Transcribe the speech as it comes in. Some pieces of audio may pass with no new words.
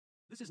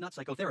This is not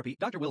psychotherapy.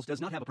 Dr. Wills does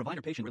not have a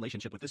provider-patient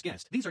relationship with this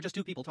guest. These are just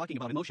two people talking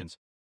about emotions.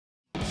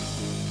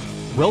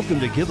 Welcome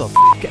to Give a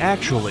Fck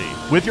Actually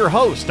with your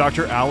host,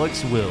 Dr.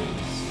 Alex Wills.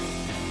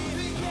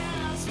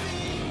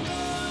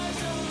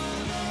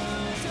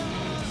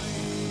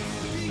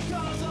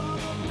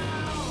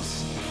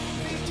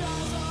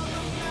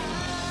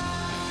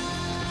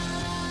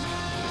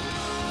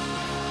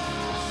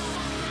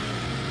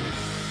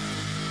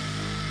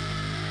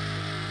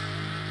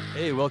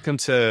 Hey, welcome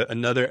to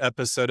another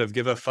episode of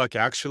Give a Fck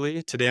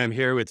Actually. Today I'm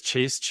here with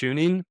Chase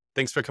Chewning.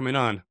 Thanks for coming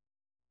on.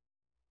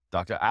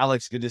 Dr.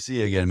 Alex, good to see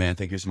you again, man.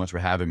 Thank you so much for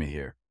having me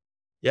here.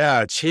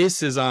 Yeah,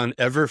 Chase is on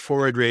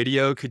Forward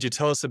Radio. Could you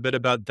tell us a bit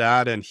about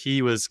that? And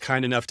he was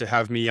kind enough to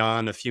have me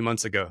on a few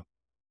months ago.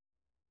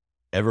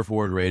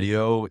 Forward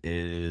Radio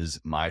is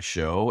my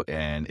show,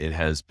 and it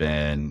has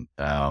been,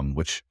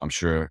 which I'm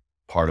sure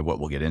part of what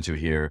we'll get into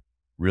here,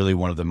 really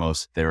one of the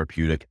most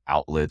therapeutic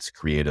outlets,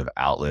 creative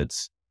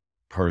outlets,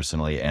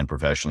 personally and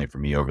professionally for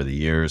me over the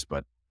years.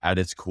 But at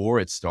its core,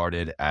 it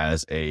started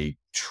as a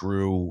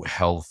true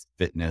health,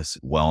 fitness,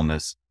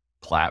 wellness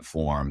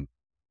platform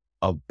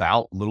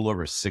about a little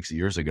over 6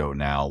 years ago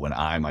now, when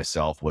I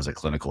myself was a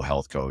clinical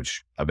health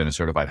coach. I've been a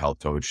certified health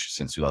coach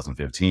since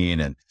 2015,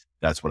 and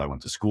that's what I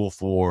went to school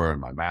for,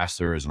 and my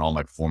master's and all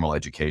my formal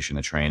education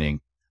and training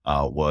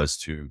was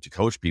to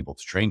coach people,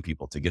 to train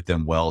people, to get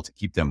them well, to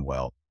keep them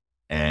well.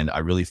 And I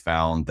really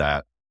found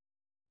that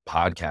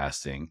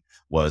podcasting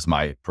was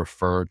my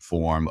preferred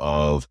form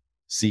of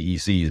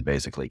CECs,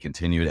 basically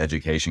continued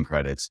education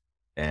credits.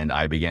 And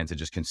I began to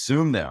just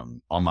consume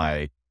them on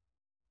my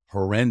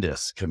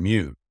horrendous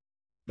commute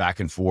back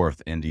and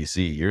forth in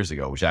DC years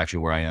ago, which is actually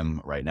where I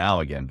am right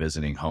now, again,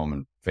 visiting home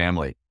and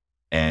family.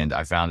 And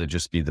I found it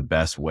just be the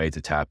best way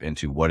to tap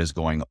into what is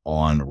going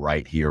on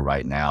right here,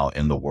 right now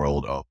in the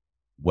world of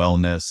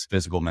wellness,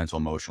 physical, mental,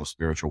 emotional,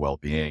 spiritual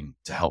well-being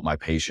to help my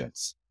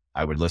patients.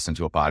 I would listen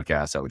to a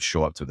podcast. I would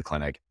show up to the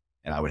clinic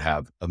and I would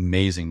have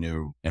amazing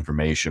new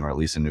information, or at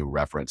least a new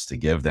reference to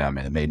give them.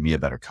 And it made me a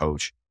better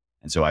coach.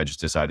 And so I just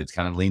decided to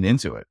kind of lean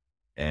into it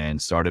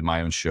and started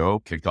my own show,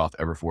 kicked off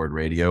Forward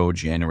Radio,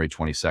 January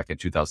 22nd,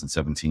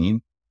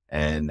 2017.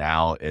 And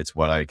now it's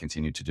what I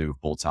continue to do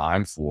full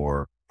time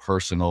for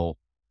personal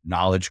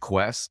knowledge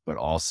quests, but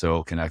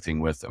also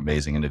connecting with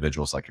amazing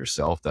individuals like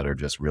yourself that are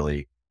just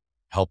really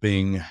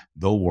helping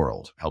the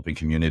world, helping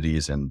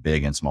communities in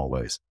big and small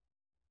ways.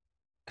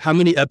 How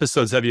many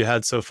episodes have you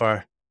had so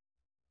far?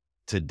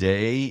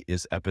 Today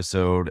is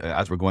episode,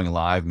 as we're going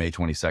live, May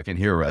 22nd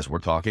here, or as we're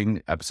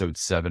talking, episode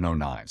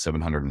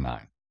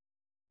 709.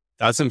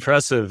 That's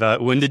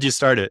impressive. When did you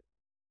start it?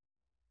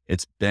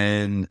 It's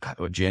been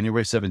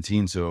January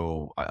 17th.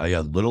 So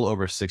a little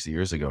over 6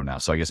 years ago now.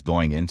 So I guess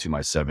going into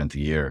my 7th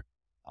year,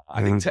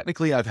 I think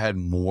technically I've had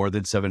more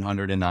than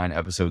 709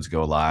 episodes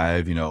go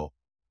live,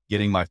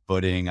 getting my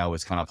footing. I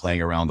was kind of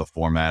playing around the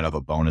format of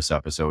a bonus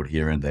episode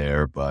here and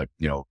there, but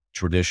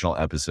traditional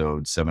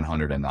episode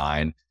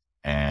 709.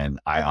 And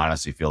I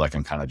honestly feel like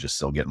I'm kind of just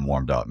still getting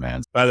warmed up,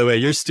 man. By the way,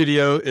 your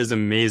studio is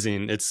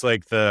amazing. It's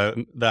like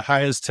the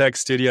highest tech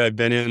studio I've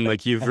been in.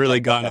 Like, you've really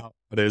gone up,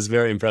 but it was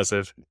very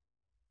impressive.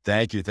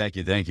 Thank you.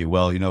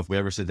 Well, if we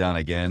ever sit down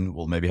again,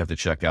 we'll maybe have to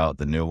check out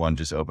the new one,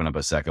 just open up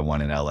a second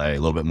one in LA, a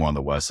little bit more on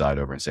the west side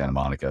over in Santa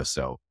Monica.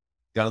 So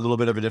got a little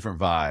bit of a different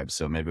vibe.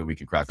 So maybe we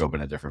can crack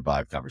open a different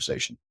vibe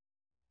conversation.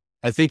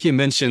 I think you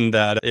mentioned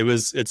that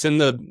it's in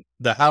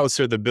the house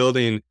or the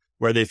building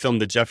where they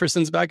filmed the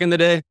Jeffersons back in the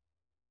day.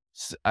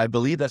 I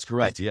believe that's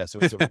correct. Yeah. So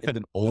it's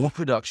an old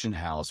production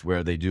house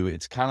where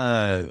it's kind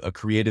of a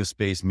creative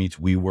space meets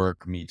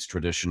WeWork meets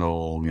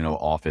traditional,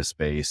 office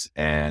space.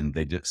 And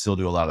they still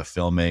do a lot of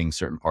filming.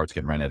 Certain parts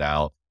get rented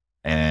out.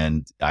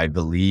 And I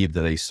believe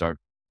that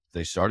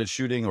they started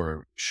shooting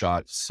or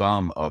shot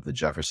some of the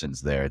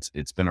Jeffersons there.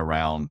 It's been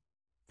around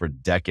for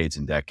decades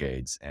and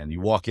decades. And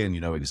you walk in, you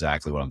know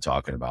exactly what I'm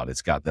talking about.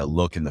 It's got that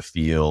look and the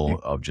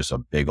feel of just a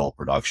big old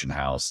production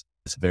house.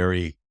 It's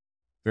very,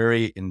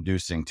 very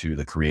inducing to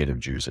the creative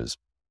juices.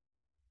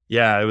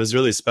 Yeah, it was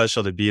really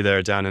special to be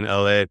there down in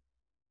LA.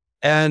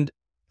 And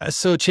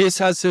so Chase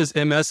has his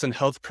MS in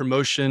health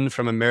promotion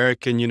from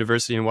American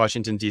University in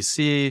Washington,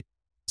 DC,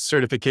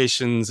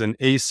 certifications and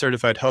ACE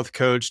certified health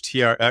coach,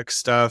 TRX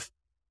stuff.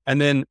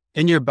 And then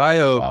in your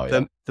bio,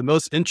 the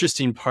most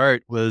interesting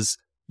part was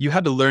you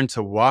had to learn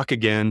to walk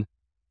again,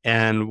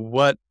 and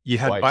what you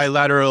had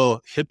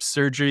bilateral hip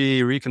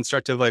surgery,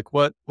 reconstructive, like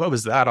what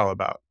was that all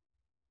about?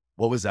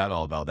 What was that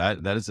all about?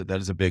 That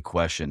is a big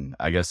question.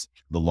 I guess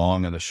the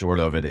long and the short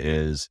of it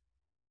is,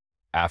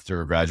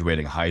 after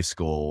graduating high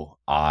school,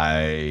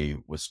 I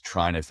was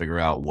trying to figure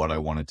out what I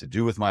wanted to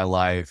do with my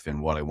life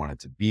and what I wanted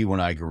to be when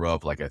I grew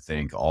up. Like I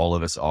think all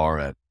of us are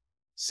at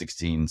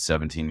 16,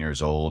 17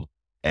 years old.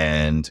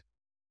 And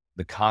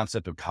the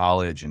concept of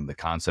college and the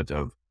concept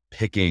of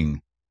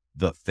picking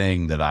the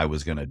thing that I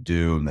was going to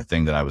do and the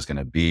thing that I was going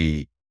to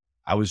be,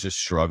 I was just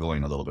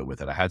struggling a little bit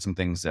with it. I had some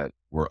things that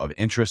were of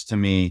interest to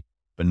me,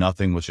 but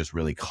nothing was just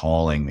really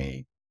calling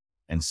me.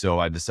 And so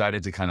I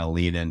decided to kind of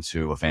lean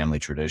into a family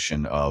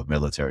tradition of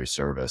military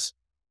service.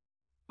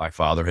 My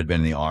father had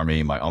been in the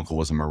Army. My uncle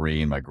was a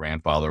Marine. My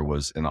grandfather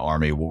was in the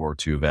Army, World War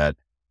II vet.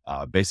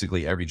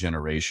 Basically, every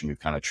generation,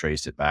 we've kind of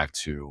traced it back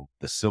to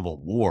the Civil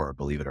War,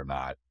 believe it or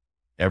not.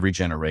 Every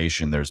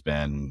generation, there's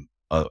been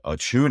a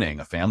Chewning,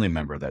 a family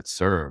member that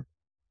served.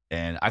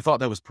 And I thought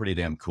that was pretty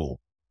damn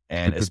cool.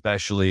 And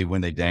especially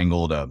when they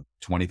dangled a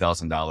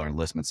 $20,000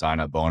 enlistment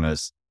sign-up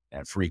bonus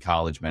and free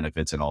college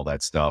benefits and all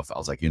that stuff, I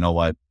was like, you know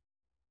what?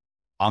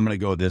 I'm going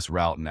to go this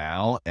route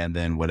now. And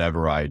then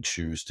whatever I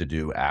choose to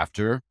do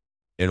after,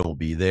 it'll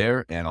be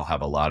there. And I'll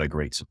have a lot of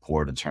great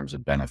support in terms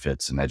of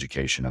benefits and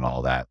education and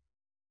all that.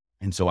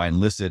 And so I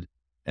enlisted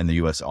in the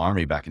U.S.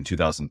 Army back in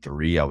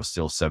 2003. I was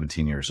still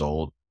 17 years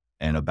old.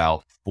 And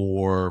about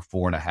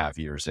 4.5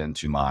 years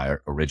into my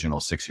original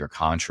 6-year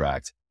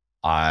contract,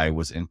 I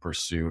was in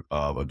pursuit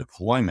of a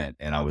deployment,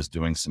 and I was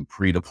doing some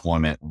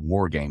pre-deployment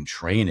war game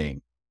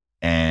training,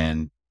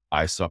 and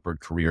I suffered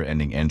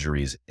career-ending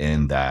injuries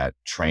in that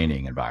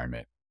training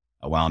environment.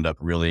 I wound up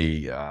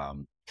really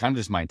kind of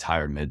just my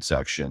entire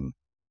midsection,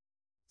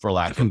 for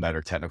lack of a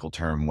better technical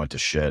term, went to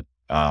shit.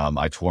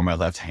 I tore my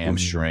left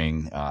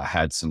hamstring,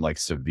 had some like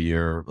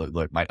severe,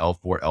 like my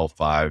L4,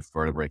 L5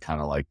 vertebrae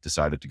kind of like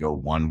decided to go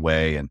one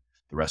way and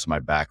the rest of my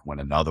back went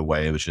another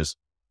way. It was just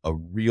a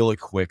really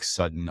quick,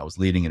 sudden, I was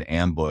leading an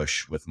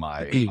ambush with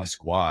my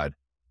squad,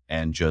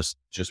 and just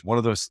one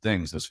of those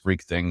things, those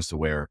freak things to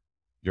where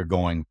you're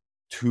going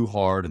too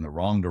hard in the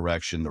wrong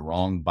direction, the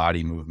wrong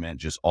body movement,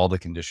 just all the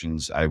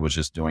conditions I was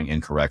just doing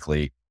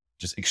incorrectly,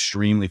 just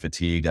extremely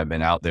fatigued. I've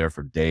been out there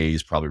for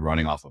days, probably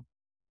running off of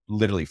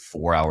literally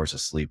 4 hours of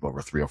sleep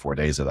over 3 or 4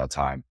 days at that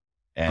time.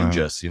 And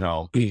just,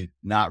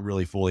 not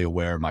really fully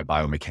aware of my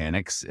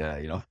biomechanics,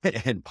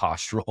 and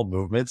postural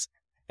movements.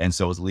 And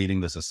so I was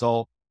leading this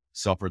assault,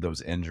 suffered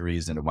those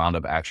injuries, and it wound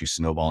up actually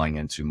snowballing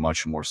into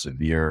much more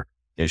severe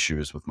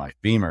issues with my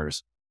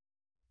femurs.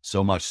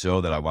 So much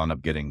so that I wound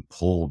up getting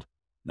pulled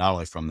not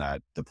only from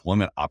that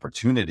deployment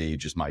opportunity,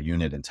 just my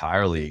unit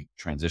entirely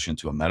transitioned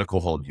to a medical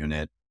hold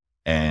unit.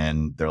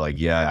 And they're like,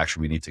 yeah,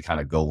 actually, we need to kind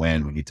of go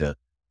in. We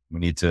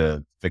need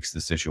to fix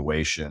the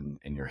situation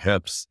in your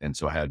hips. And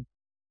so I had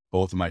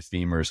both of my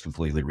femurs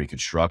completely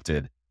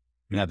reconstructed.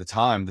 And at the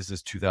time, this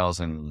is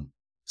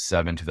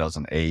 2007,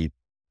 2008.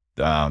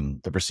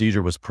 The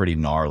procedure was pretty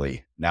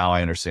gnarly. Now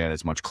I understand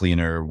it's much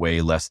cleaner,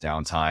 way less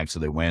downtime. So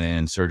they went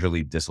in,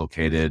 surgically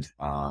dislocated,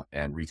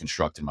 and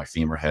reconstructed my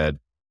femur head,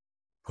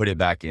 put it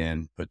back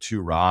in, put 2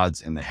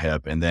 rods in the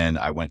hip. And then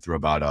I went through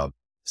about a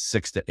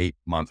 6 to 8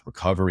 month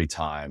recovery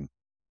time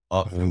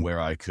up to where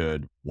I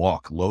could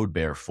walk, load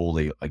bear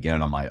fully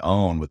again on my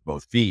own with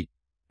both feet.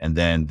 And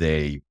then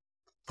they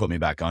put me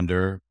back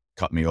under,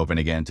 cut me open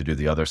again to do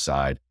the other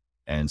side.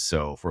 And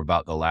so for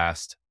about the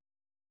last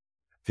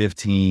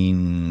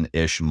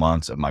 15-ish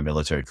months of my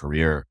military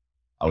career,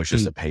 I was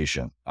just a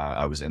patient.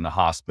 I was in the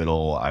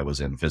hospital. I was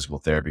in physical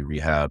therapy,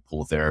 rehab,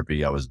 pool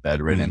therapy. I was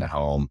bedridden at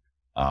home.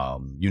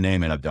 You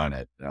name it, I've done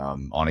it.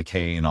 On a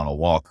cane, on a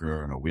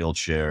walker, in a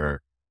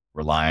wheelchair,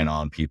 relying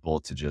on people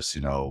to just,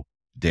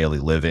 daily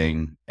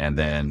living. And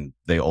then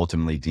they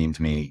ultimately deemed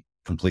me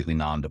completely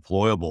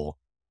non-deployable,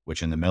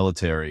 which in the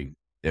military,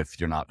 if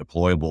you're not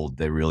deployable,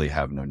 they really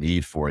have no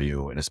need for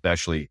you. And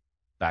especially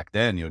back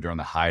then, during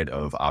the height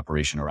of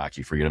Operation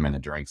Iraqi Freedom and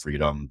Enduring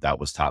Freedom, that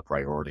was top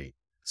priority.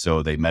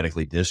 So they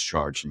medically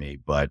discharged me,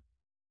 but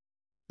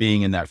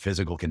being in that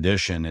physical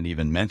condition and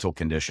even mental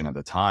condition at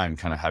the time,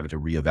 kind of having to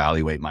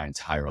reevaluate my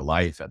entire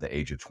life at the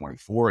age of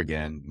 24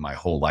 again, my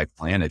whole life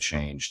plan had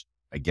changed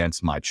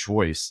against my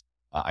choice.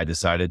 I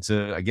decided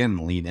to,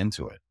 again, lean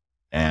into it.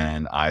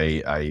 And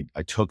I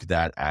took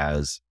that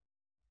as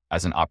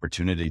an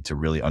opportunity to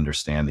really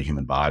understand the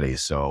human body.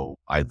 So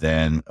I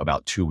then,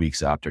 about 2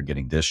 weeks after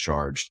getting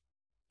discharged,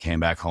 came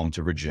back home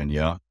to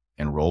Virginia,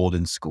 enrolled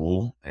in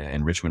school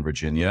in Richmond,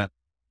 Virginia,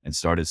 and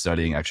started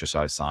studying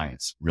exercise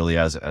science, really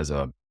as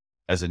a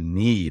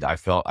need. I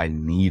felt I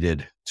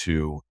needed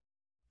to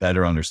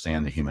better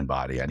understand the human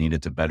body. I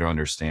needed to better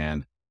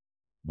understand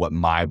what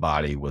my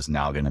body was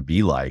now going to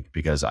be like,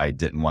 because I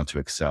didn't want to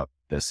accept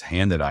this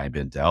hand that I had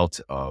been dealt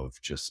of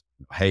just,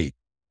 hey,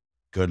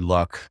 good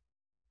luck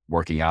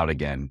working out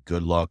again.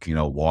 Good luck,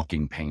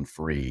 walking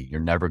pain-free.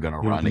 You're never going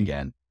to run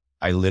again.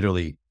 I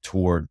literally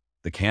toured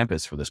the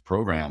campus for this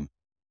program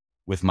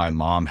with my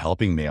mom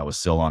helping me. I was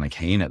still on a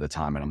cane at the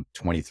time, and I'm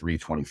 23,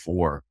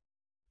 24.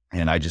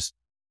 And I just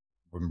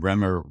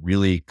remember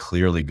really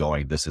clearly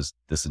going, this is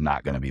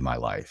not going to be my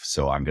life.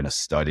 So I'm going to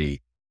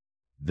study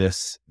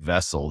this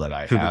vessel that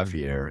I have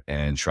here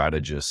and try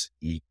to just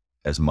eat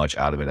as much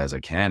out of it as I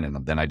can.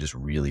 And then I just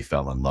really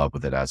fell in love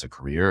with it as a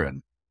career,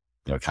 and,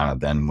 kind of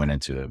then went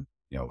into,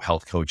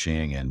 health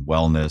coaching and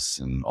wellness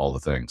and all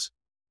the things.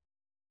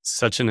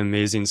 Such an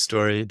amazing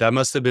story. That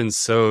must have been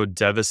so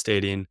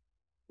devastating.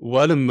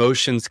 What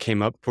emotions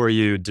came up for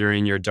you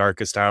during your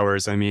darkest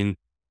hours? I mean,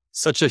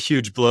 such a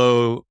huge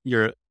blow.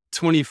 You're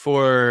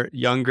 24,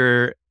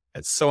 younger.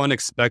 It's so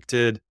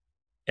unexpected.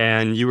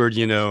 And you were,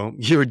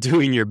 you were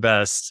doing your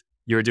best.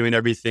 You were doing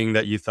everything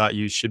that you thought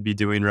you should be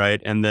doing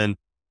right. And then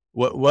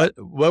what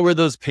were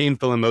those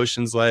painful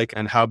emotions like,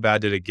 and how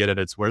bad did it get at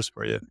its worst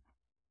for you?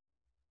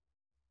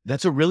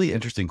 That's a really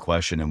interesting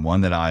question, and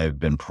one that I've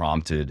been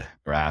prompted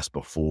or asked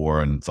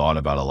before and thought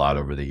about a lot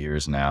over the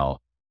years now.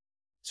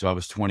 So I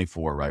was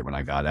 24, right, when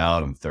I got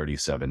out. I'm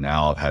 37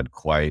 now. I've had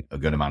quite a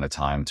good amount of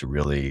time to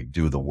really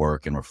do the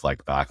work and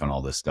reflect back on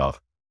all this stuff.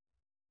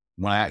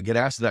 When I get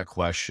asked that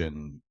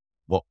question,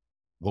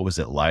 what was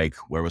it like?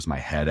 Where was my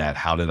head at?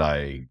 How did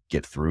I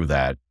get through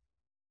that?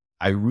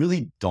 I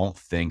really don't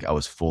think I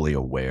was fully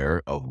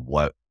aware of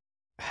what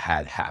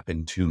had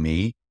happened to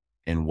me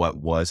and what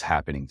was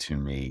happening to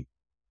me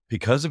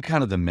because of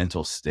kind of the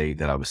mental state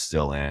that I was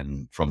still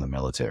in from the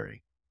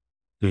military.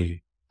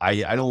 Mhm.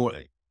 I don't,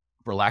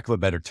 for lack of a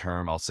better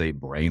term, I'll say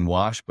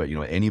brainwashed, but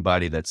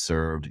anybody that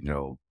served,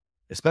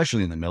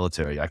 especially in the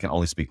military, I can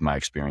only speak my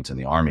experience in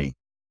the Army,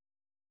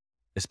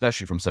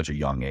 especially from such a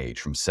young age,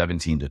 from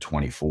 17 to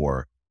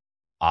 24,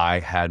 I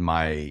had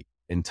my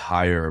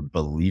entire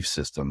belief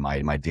system,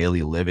 my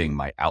daily living,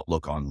 my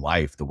outlook on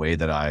life, the way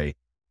that I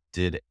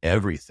did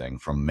everything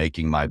from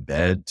making my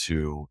bed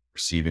to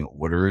receiving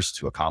orders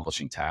to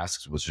accomplishing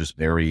tasks was just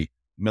very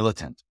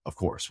militant, of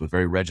course, was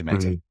very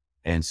regimented. Mhm.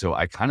 And so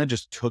I kind of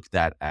just took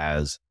that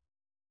as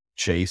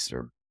Chase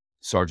or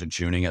Sergeant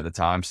Chewning at the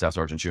time, Staff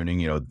Sergeant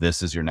Chewning,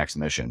 this is your next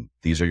mission.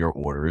 These are your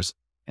orders.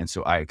 And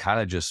so I kind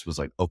of just was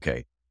like,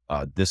 okay,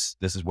 this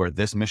is where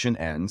this mission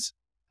ends.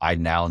 I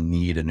now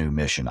need a new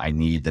mission. I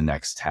need the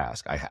next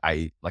task.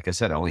 I like I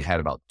said, I only had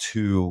about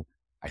 2,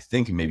 I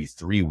think maybe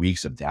 3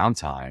 weeks of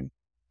downtime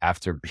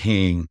after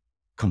being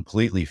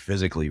completely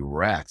physically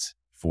wrecked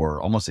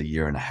for almost a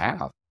year and a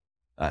half.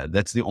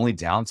 That's the only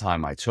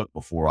downtime I took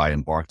before I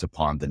embarked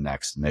upon the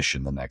next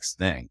mission, the next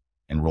thing.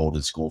 Enrolled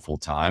in school full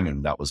time,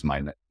 and that was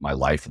my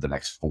life for the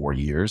next 4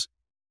 years.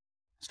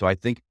 So I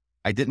think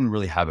I didn't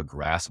really have a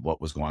grasp of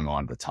what was going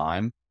on at the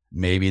time.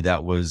 Maybe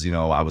that was,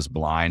 I was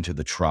blind to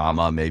the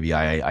trauma. Maybe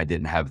I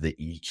didn't have the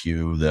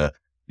EQ, the,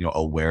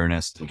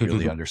 awareness to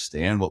really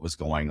understand what was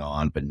going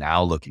on. But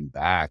now looking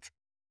back,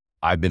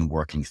 I've been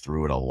working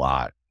through it a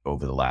lot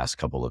over the last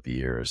couple of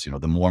years.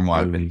 The more and more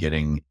I've been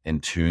getting in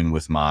tune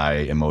with my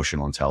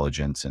emotional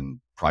intelligence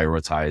and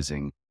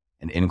prioritizing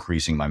and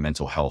increasing my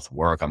mental health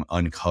work, I'm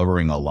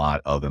uncovering a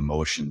lot of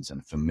emotions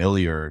and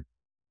familiar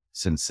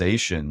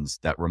sensations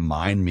that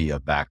remind me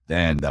of back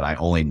then that I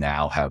only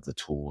now have the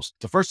tools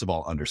to, first of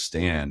all,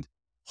 understand,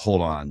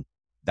 hold on,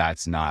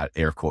 that's not,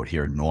 air quote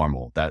here,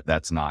 normal.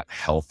 That's not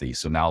healthy.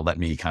 So now let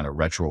me kind of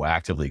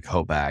retroactively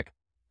go back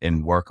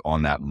and work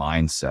on that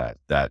mindset,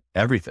 that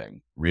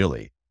everything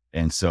really.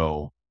 And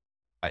so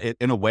it,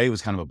 in a way,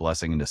 was kind of a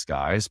blessing in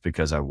disguise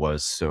because I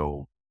was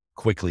so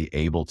quickly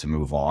able to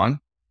move on.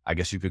 I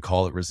guess you could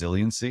call it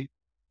resiliency,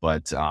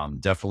 but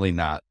definitely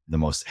not the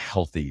most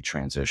healthy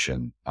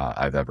transition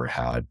I've ever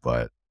had,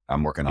 but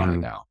I'm working on it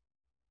now.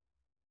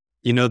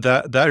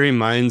 That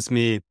reminds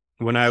me,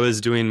 when I was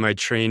doing my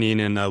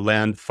training in a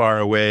land far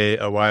away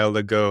a while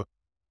ago,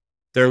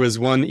 there was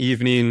one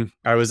evening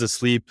I was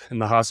asleep in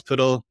the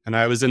hospital, and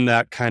I was in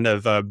that kind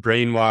of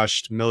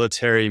brainwashed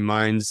military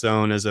mind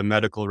zone as a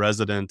medical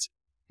resident.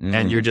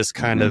 And you're just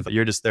kind of,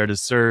 you're just there to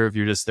serve.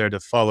 You're just there to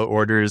follow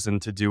orders and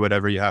to do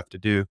whatever you have to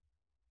do.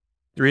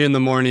 3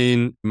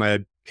 a.m,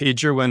 my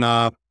pager went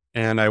off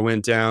and I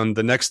went down.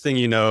 The next thing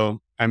you know,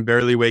 I'm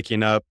barely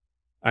waking up.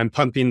 I'm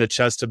pumping the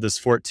chest of this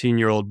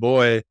 14-year-old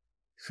boy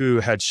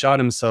who had shot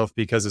himself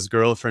because his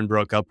girlfriend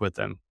broke up with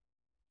him.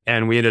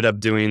 And we ended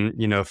up doing,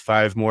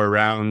 5 more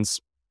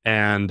rounds,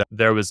 and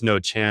there was no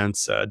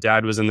chance.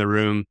 Dad was in the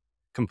room,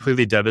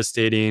 completely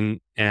devastating.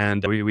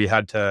 And we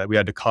had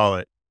to call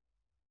it.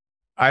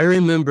 I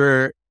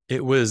remember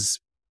it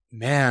was,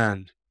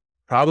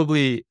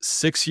 probably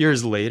 6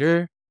 years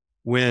later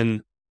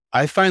when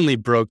I finally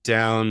broke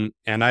down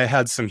and I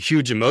had some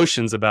huge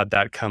emotions about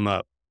that come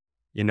up.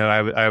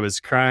 I was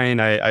crying.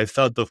 I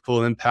felt the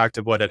full impact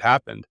of what had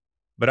happened.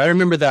 But I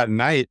remember that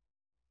night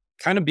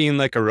kind of being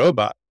like a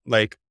robot.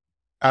 Like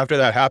after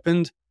that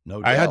happened,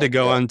 No I had to doubt,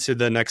 go yeah. on to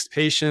the next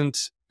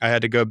patient. I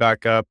had to go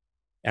back up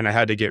and I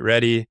had to get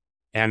ready.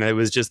 And it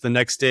was just the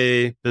next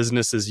day,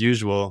 business as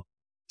usual.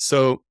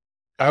 So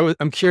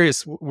I'm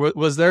curious,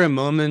 was there a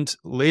moment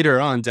later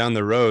on down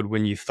the road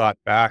when you thought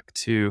back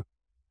to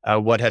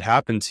what had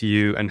happened to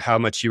you and how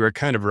much you were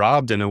kind of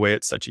robbed in a way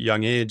at such a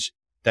young age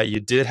that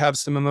you did have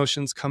some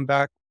emotions come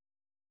back?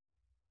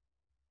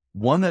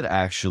 One that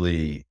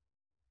actually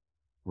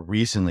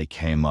recently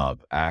came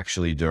up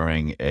actually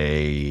during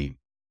a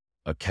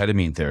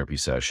ketamine therapy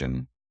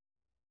session.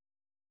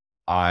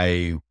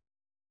 I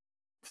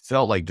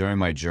felt like during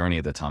my journey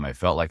at the time, I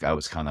felt like I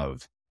was kind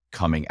of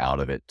coming out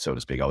of it, so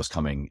to speak. I was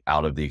coming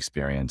out of the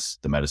experience.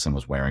 The medicine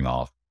was wearing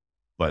off,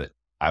 but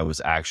I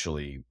was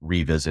actually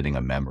revisiting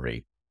a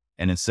memory.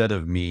 And instead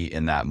of me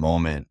in that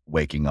moment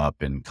waking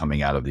up and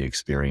coming out of the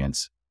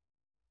experience,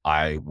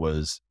 I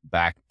was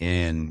back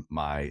in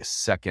my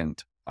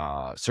second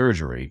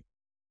surgery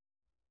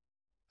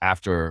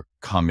after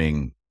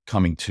coming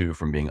to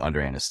from being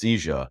under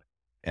anesthesia.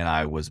 And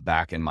I was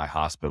back in my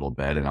hospital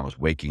bed and I was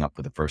waking up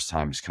for the first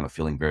time, just kind of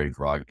feeling very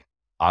groggy.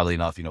 Oddly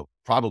enough,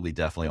 probably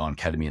definitely on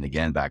ketamine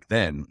again back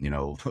then,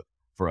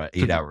 for an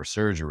 8-hour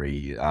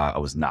surgery, I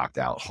was knocked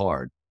out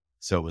hard.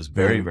 So it was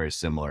very, very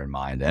similar in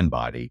mind and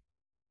body.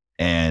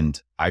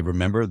 And I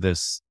remember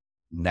this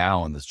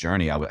now on this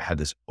journey, had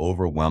this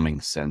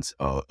overwhelming sense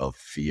of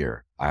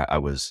fear. I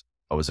was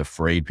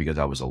afraid because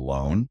I was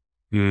alone.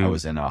 I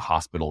was in a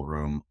hospital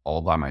room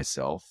all by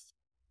myself.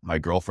 My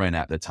girlfriend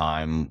at the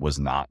time was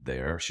not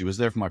there. She was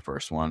there for my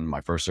first one,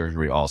 my first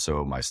surgery.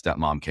 Also, my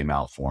stepmom came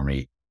out for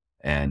me.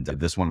 And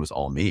this one was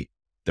all me.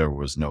 There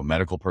was no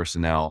medical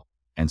personnel.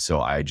 And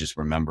so I just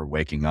remember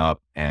waking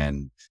up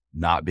and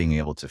not being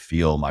able to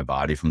feel my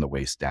body from the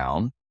waist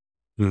down,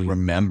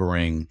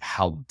 remembering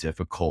how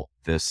difficult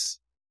this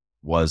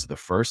was the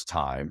first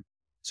time.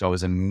 So I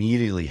was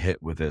immediately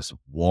hit with this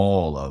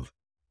wall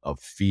of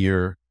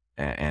fear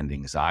and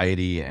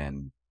anxiety.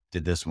 And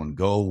did this one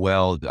go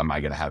well? Am I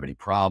going to have any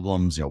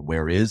problems? You know,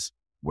 where is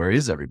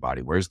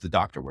everybody? Where's the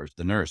doctor? Where's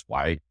the nurse?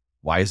 Why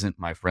isn't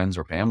my friends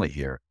or family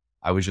here?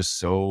 I was just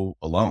so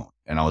alone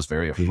and I was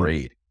very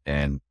afraid.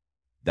 And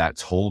that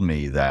told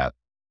me that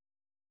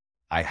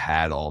I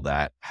had all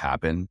that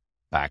happen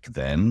back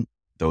then.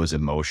 Those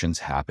emotions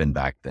happened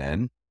back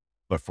then,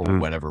 but for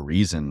whatever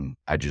reason,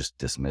 I just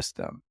dismissed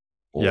them,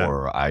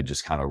 or I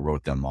just kind of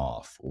wrote them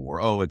off, or,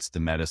 oh, it's the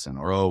medicine,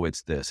 or, oh,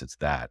 it's this, it's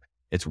that,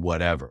 it's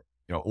whatever,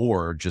 you know,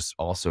 or just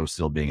also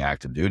still being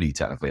active duty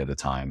technically at the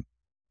time.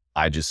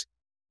 I just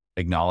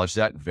acknowledged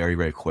that very,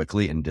 very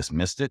quickly and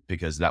dismissed it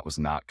because that was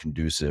not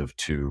conducive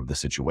to the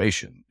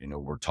situation. You know,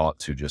 we're taught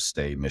to just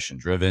stay mission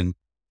driven.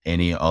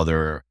 Any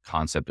other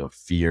concept of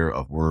fear,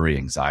 of worry,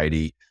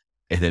 anxiety,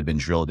 it had been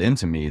drilled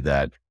into me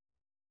that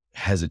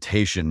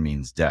hesitation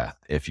means death.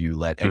 If you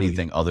let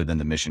anything other than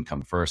the mission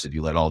come first, if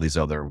you let all these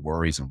other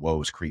worries and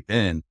woes creep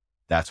in,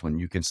 that's when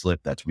you can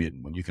slip. That's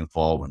when you can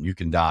fall, when you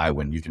can die,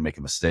 when you can make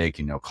a mistake,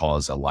 you know,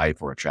 cause a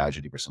life or a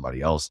tragedy for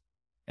somebody else.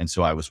 And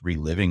so I was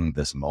reliving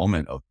this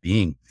moment of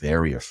being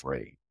very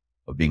afraid,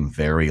 of being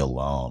very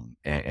alone.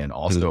 And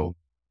also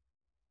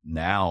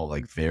now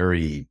like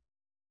very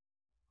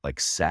like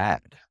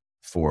sad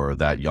for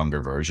that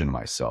younger version of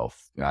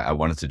myself. I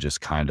wanted to just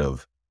kind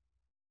of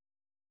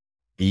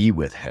be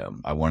with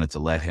him. I wanted to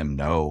let him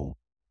know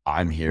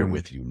I'm here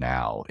with you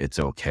now. It's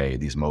okay.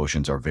 These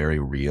emotions are very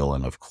real.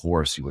 And of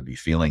course you would be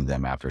feeling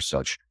them after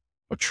such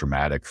a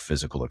traumatic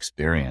physical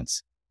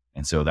experience.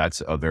 And so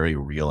that's a very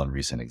real and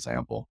recent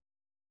example.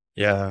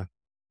 Yeah.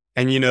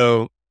 And, you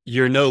know,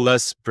 you're no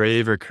less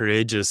brave or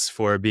courageous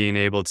for being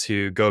able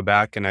to go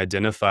back and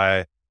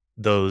identify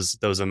those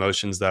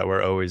emotions that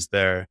were always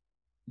there.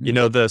 You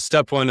know, the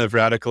step one of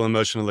radical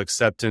emotional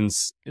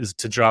acceptance is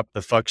to drop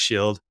the fuck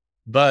shield,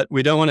 but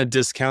we don't want to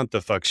discount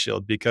the fuck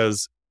shield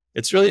because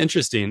it's really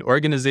interesting.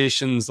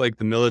 Organizations like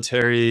the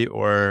military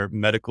or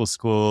medical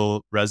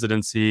school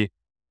residency,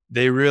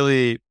 they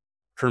really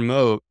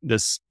promote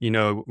this, you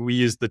know, we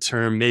use the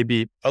term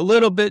maybe a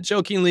little bit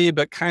jokingly,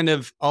 but kind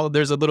of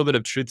there's a little bit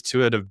of truth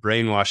to it of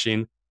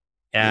brainwashing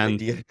and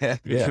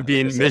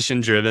being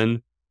mission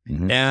driven.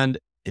 And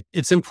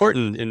it's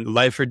important in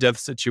life or death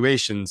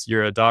situations.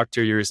 You're a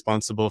doctor, you're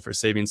responsible for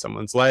saving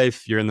someone's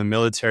life. You're in the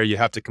military, you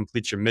have to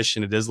complete your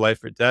mission. It is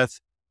life or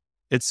death.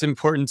 It's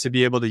important to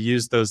be able to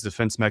use those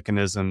defense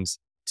mechanisms,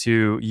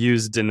 to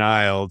use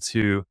denial,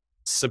 to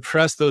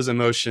suppress those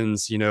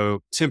emotions, you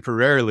know,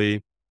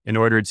 temporarily in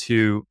order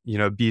to, you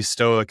know, be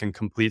stoic and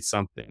complete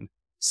something.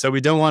 So we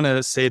don't want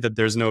to say that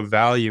there's no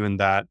value in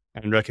that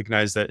and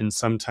recognize that in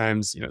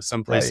sometimes, you know,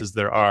 some places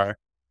there are.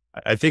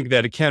 I think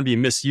that it can be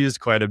misused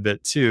quite a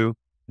bit too,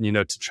 you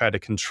know, to try to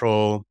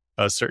control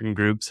certain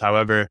groups.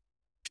 However,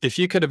 if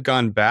you could have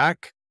gone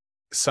back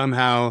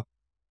somehow,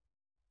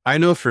 I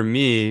know for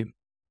me,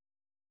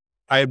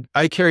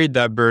 I carried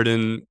that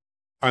burden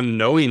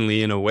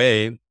unknowingly in a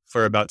way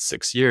for about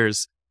 6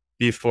 years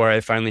before I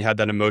finally had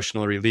that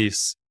emotional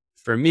release.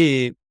 For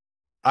me,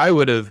 I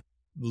would have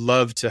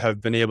loved to have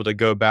been able to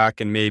go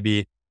back and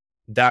maybe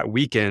that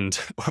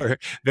weekend or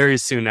very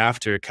soon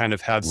after kind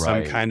of have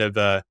some kind of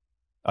a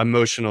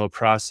emotional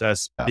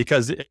process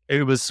because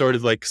it was sort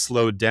of like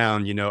slowed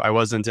down. You know, I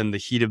wasn't in the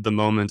heat of the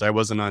moment. I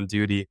wasn't on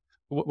duty.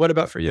 What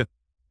about for you?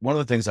 One of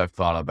the things I've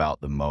thought about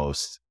the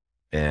most,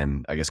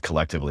 and I guess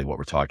collectively what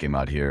we're talking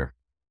about here,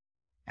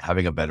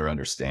 having a better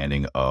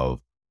understanding of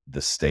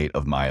the state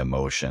of my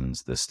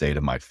emotions, the state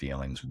of my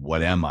feelings.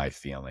 What am I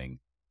feeling?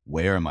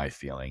 Where am I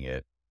feeling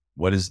it?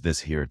 What is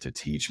this here to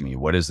teach me?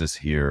 What is this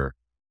here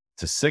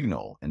to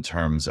signal in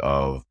terms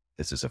of,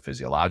 is this a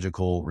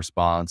physiological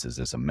response? Is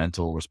this a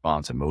mental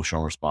response,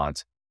 emotional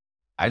response?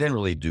 I didn't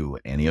really do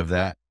any of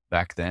that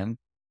back then.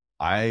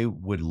 I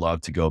would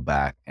love to go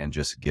back and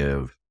just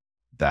give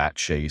that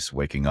Chase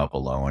waking up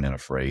alone and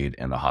afraid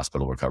in the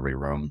hospital recovery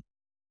room,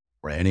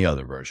 or any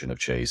other version of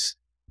Chase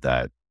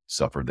that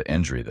suffered the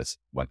injury, that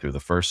went through the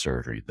first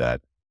surgery,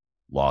 that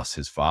lost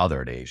his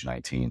father at age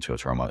 19 to a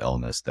terminal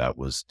illness, that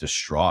was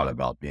distraught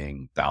about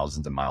being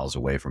thousands of miles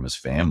away from his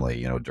family,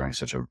 you know, during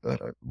such a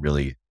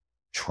really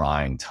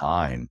trying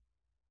time.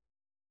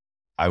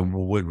 I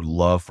would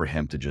love for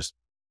him to just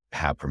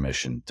have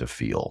permission to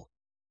feel.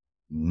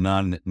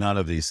 None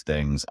of these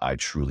things I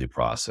truly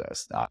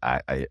processed.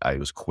 I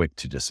was quick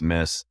to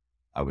dismiss.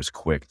 I was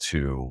quick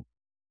to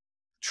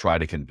try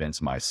to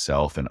convince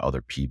myself and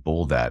other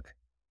people that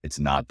it's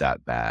not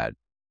that bad.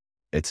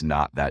 It's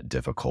not that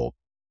difficult.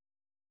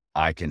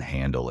 I can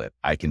handle it.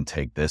 I can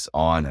take this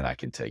on, and I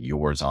can take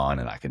yours on,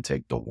 and I can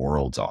take the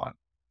world's on,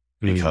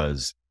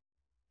 because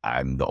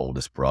I'm the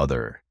oldest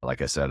brother.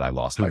 Like I said, I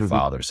lost my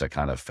father. So I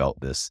kind of felt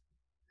this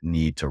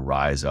need to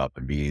rise up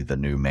and be the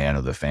new man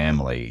of the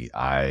family.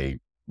 I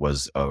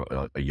was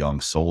a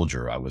young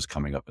soldier. I was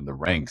coming up in the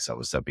ranks. I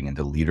was stepping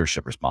into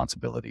leadership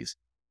responsibilities.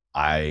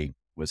 I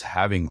was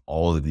having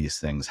all of these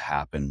things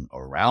happen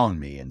around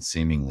me and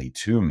seemingly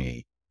to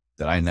me,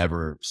 that I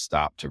never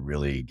stopped to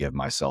really give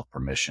myself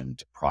permission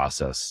to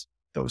process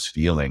those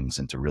feelings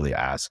and to really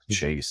ask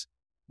Chase,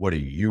 what do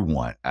you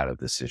want out of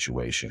this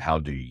situation? How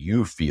do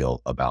you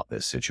feel about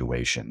this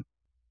situation?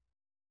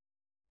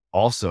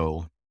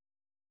 Also,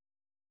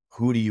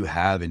 who do you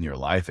have in your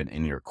life and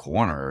in your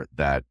corner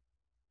that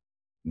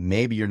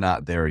maybe you're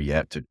not there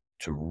yet to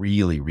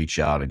really reach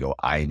out and go,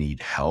 I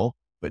need help,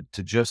 but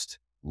to just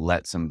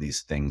let some of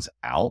these things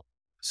out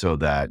so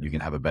that you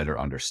can have a better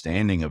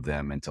understanding of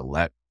them, and to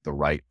let the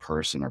right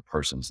person or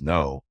persons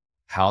know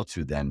how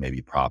to then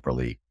maybe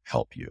properly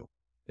help you.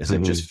 Is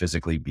it just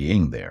physically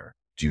being there?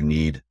 Do you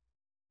need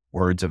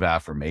words of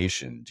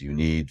affirmation? Do you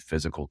need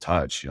physical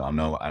touch? I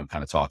know I'm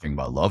kind of talking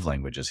about love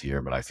languages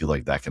here, but I feel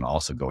like that can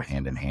also go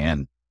hand in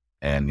hand.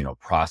 And,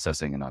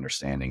 processing and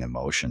understanding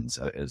emotions,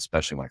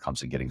 especially when it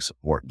comes to getting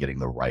support, getting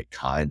the right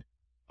kind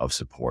of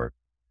support.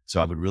 So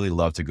I would really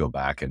love to go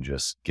back and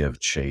just give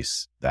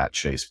Chase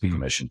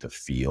permission to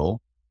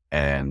feel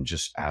and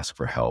just ask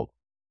for help.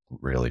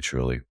 Really,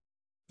 truly.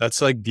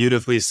 That's like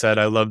beautifully said.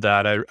 I love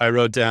that. I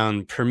wrote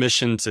down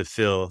permission to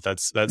feel.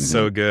 That's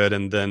so good.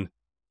 And then,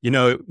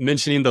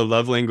 mentioning the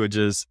love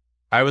languages,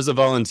 I was a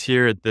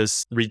volunteer at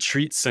this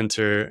retreat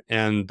center,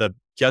 and the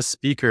guest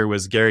speaker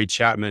was Gary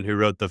Chapman, who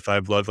wrote the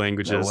 5 love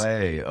languages. No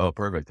way. Oh,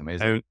 perfect.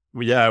 Amazing.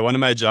 And yeah, one of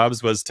my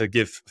jobs was to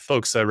give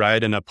folks a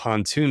ride in a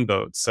pontoon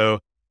boat. So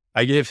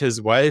I gave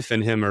his wife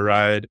and him a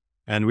ride,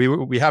 and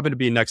we happened to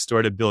be next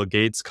door to Bill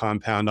Gates'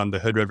 compound on the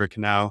Hood River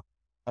Canal.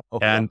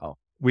 Wow.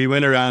 We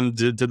went around,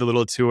 did the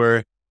little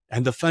tour.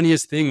 And the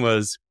funniest thing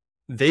was,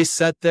 they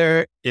sat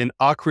there in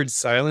awkward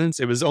silence.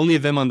 It was only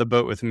them on the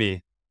boat with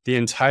me the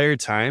entire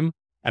time.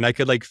 And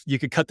you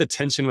could cut the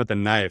tension with a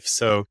knife.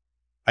 So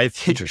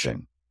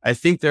Interesting. I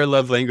think their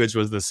love language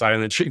was the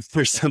silent treatment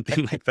or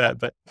something like that.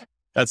 But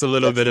that's a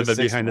little bit of a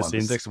behind the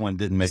scenes. The 6th one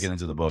didn't make it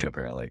into the book,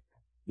 apparently.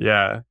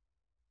 Yeah.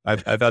 I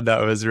thought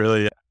that was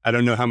really, I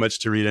don't know how much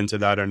to read into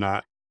that or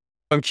not.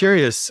 I'm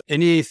curious,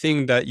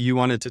 anything that you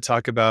wanted to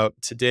talk about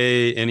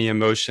today, any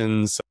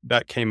emotions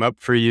that came up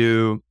for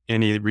you,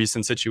 any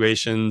recent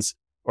situations,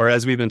 or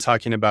as we've been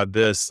talking about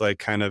this, like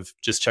kind of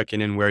just checking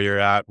in where you're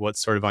at,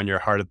 what's sort of on your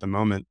heart at the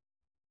moment?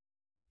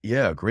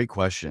 Yeah, great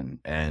question,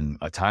 and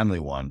a timely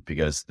one,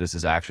 because this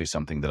is actually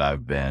something that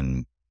I've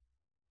been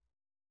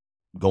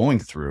going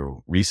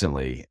through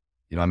recently.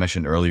 I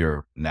mentioned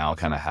earlier, now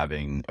kind of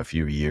having a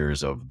few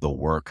years of the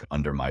work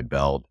under my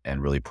belt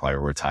and really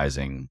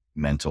prioritizing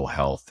mental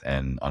health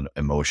and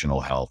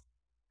emotional health,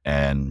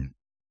 and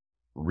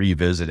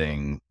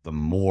revisiting the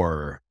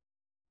more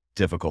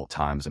difficult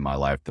times in my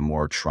life, the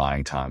more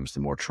trying times, the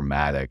more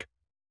traumatic,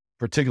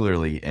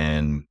 particularly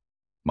in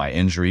my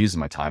injuries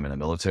and my time in the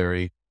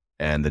military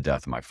and the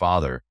death of my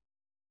father.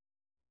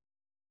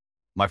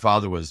 My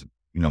father was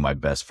my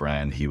best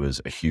friend. He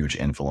was a huge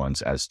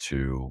influence as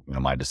to,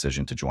 my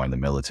decision to join the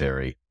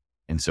military.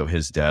 And so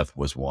his death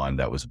was one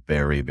that was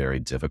very, very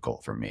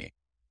difficult for me.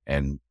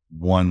 And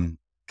one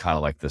kind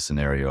of like the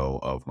scenario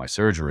of my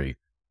surgery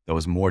that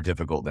was more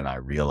difficult than I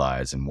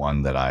realized, and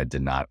one that I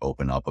did not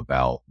open up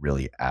about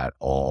really at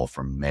all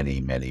for many,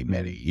 many,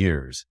 many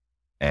years.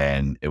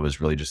 And it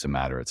was really just a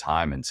matter of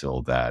time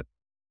until that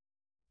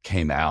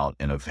came out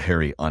in a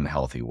very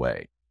unhealthy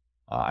way.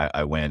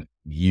 I went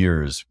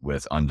years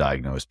with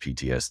undiagnosed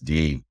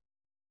PTSD,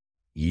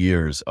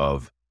 years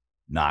of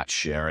not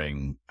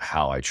sharing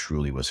how I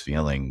truly was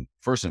feeling,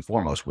 first and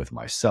foremost with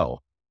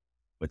myself,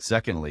 but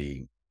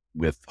secondly,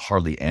 with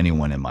hardly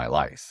anyone in my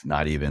life,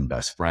 not even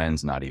best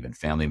friends, not even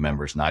family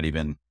members, not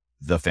even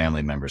the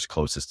family members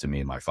closest to me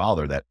and my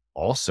father that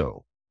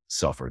also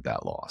suffered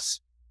that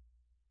loss.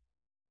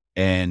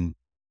 And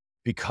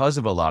because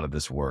of a lot of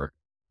this work,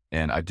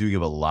 and I do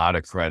give a lot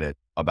of credit,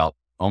 about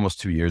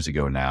almost 2 years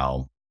ago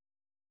now,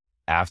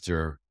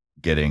 after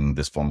getting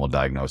this formal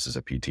diagnosis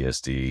of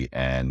PTSD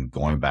and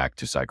going back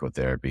to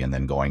psychotherapy and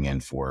then going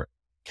in for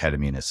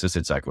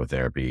ketamine-assisted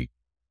psychotherapy,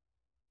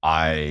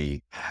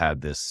 I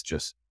had this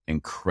just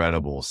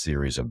incredible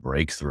series of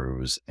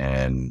breakthroughs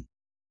and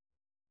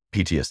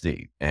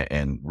PTSD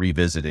and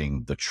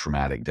revisiting the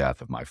traumatic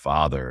death of my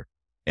father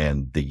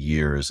and the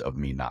years of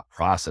me not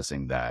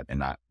processing that and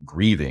not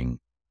grieving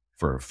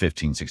for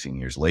 15, 16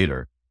 years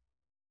later.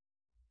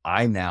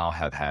 I now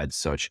have had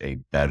such a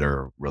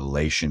better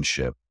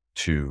relationship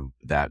to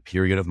that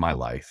period of my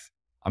life.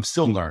 I'm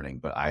still learning,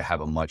 but I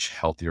have a much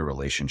healthier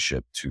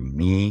relationship to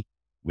me,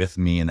 with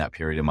me in that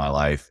period of my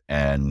life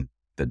and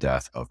the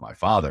death of my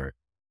father.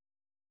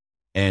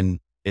 And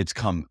it's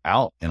come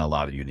out in a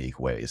lot of unique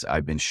ways.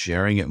 I've been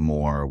sharing it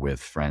more with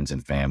friends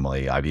and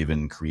family. I've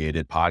even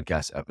created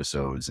podcast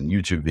episodes and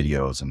YouTube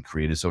videos and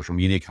created social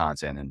media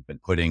content and been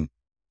putting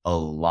a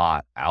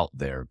lot out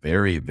there.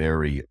 Very,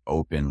 very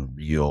open,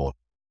 real,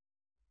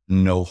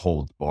 no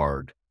holds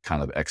barred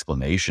kind of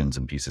explanations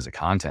and pieces of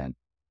content.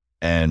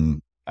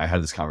 And I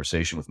had this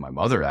conversation with my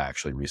mother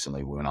actually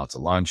recently. We went out to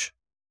lunch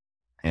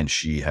and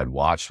she had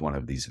watched one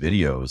of these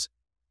videos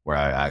where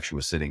I actually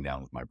was sitting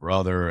down with my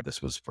brother.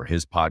 This was for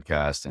his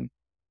podcast, and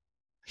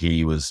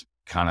he was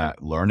kind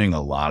of learning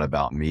a lot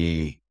about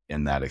me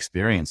in that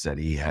experience that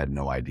he had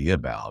no idea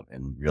about,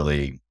 and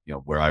really,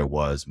 where I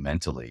was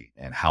mentally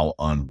and how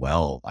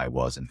unwell I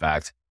was. In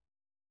fact,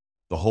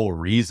 the whole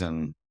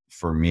reason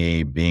for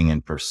me being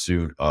in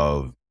pursuit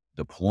of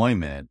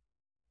deployment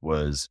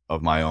was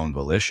of my own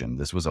volition.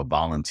 This was a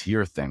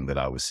volunteer thing that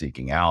I was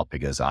seeking out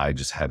because I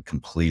just had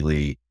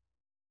completely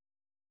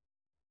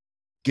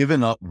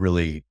given up,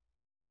 really.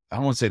 I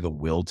don't want to say the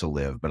will to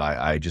live, but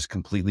I just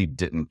completely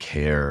didn't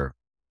care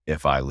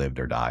if I lived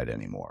or died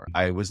anymore.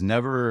 I was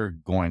never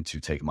going to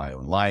take my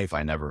own life.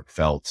 I never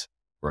felt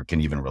or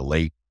can even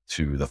relate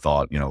to the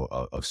thought,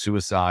 of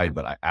suicide,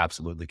 but I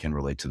absolutely can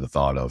relate to the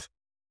thought of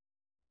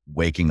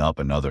waking up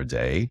another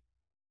day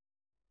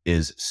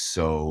is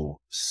so,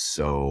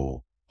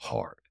 so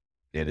hard.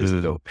 It is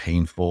so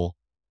painful.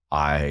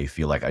 I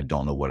feel like I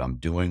don't know what I'm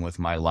doing with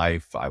my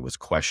life. I was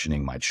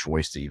questioning my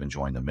choice to even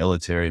join the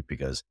military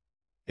because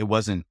it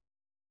wasn't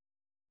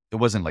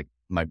like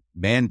my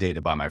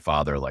mandated by my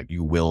father, like,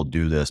 you will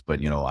do this. But,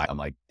 I'm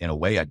like, in a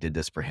way I did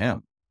this for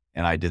him,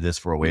 and I did this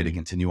for a way to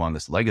continue on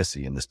this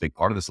legacy. And this big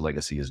part of this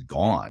legacy is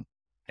gone.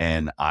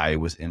 And I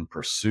was in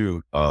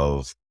pursuit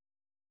of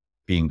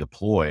being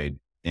deployed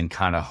in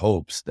kind of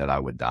hopes that I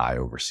would die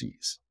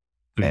overseas.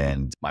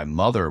 And my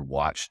mother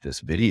watched this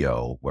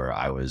video where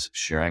I was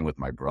sharing with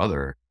my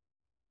brother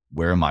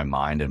where my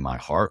mind and my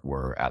heart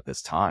were at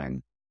this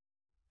time.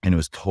 And it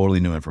was totally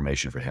new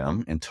information for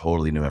him and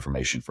totally new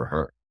information for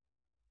her.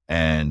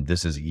 And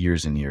this is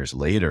years and years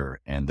later.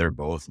 And they're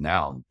both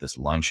now this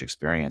lunch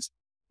experience.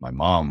 My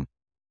mom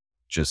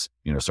just,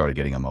 started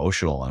getting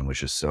emotional and was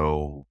just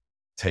so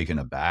taken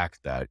aback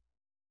that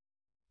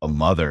a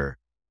mother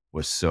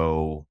was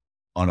so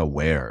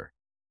unaware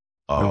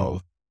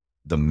of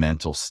the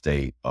mental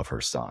state of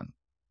her son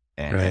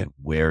and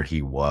where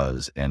he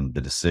was and the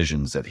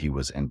decisions that he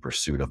was in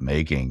pursuit of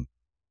making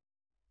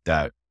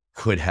that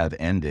could have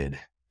ended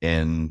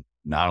in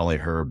not only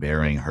her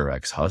burying her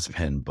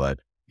ex-husband, but,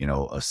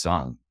 a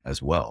son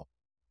as well.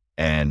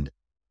 And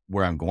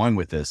where I'm going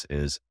with this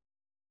is,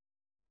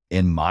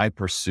 in my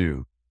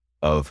pursuit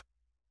of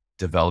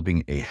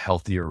developing a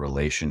healthier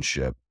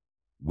relationship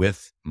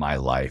with my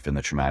life and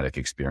the traumatic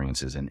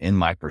experiences, and in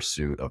my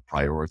pursuit of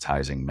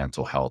prioritizing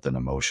mental health and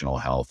emotional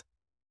health,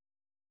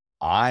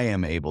 I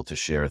am able to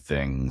share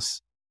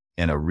things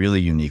in a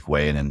really unique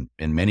way. And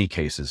in many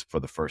cases, for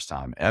the first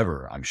time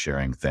ever, I'm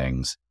sharing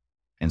things.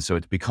 And so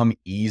it's become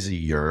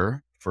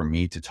easier for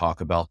me to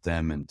talk about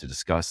them and to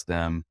discuss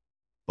them,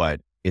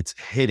 but it's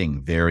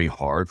hitting very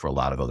hard for a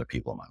lot of other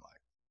people in my life.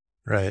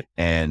 Right.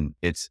 And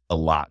it's a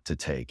lot to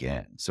take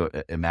in. So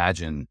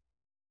imagine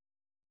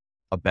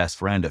a best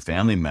friend, a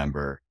family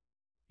member,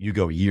 you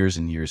go years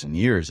and years and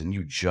years, and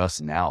you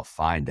just now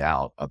find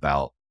out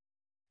about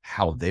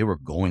how they were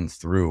going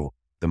through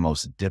the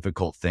most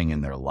difficult thing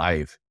in their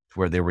life, to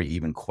where they were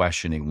even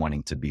questioning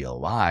wanting to be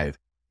alive,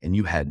 and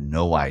you had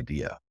no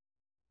idea.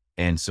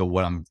 And so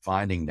what I'm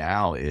finding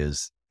now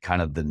is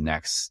kind of the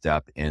next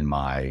step in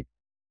my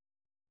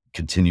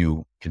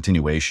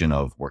continuation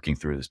of working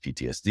through this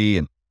PTSD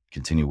and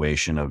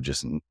continuation of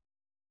just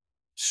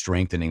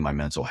strengthening my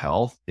mental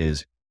health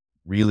is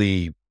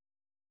really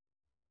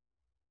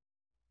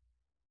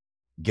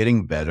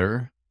getting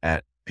better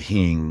at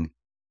being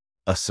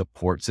a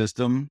support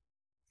system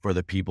for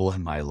the people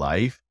in my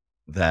life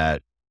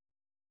that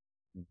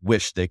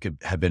wish they could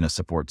have been a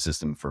support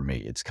system for me.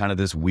 It's kind of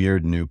this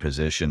weird new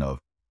position of,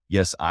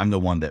 yes, I'm the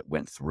one that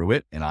went through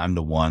it and I'm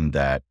the one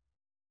that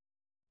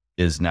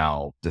is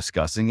now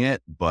discussing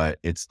it, but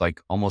it's like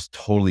almost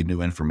totally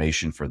new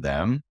information for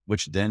them,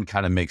 which then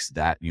kind of makes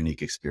that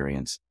unique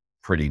experience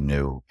pretty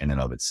new in and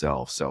of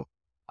itself. So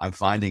I'm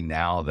finding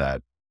now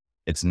that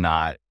it's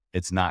not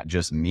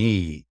just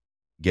me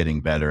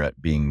getting better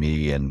at being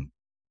me and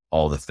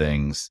all the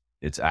things.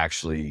 It's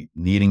actually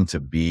needing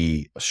to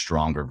be a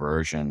stronger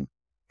version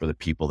for the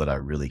people that I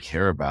really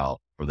care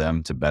about, for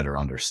them to better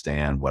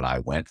understand what I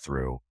went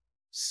through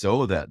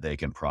so that they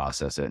can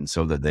process it and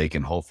so that they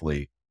can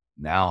hopefully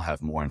now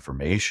have more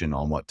information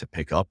on what to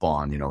pick up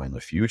on, in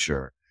the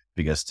future.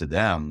 Because to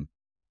them,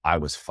 I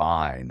was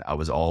fine. I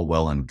was all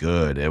well and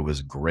good. It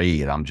was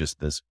great. I'm just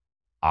this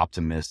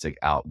optimistic,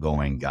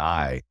 outgoing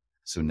guy.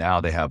 So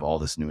now they have all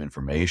this new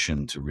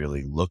information to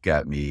really look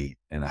at me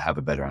and have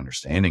a better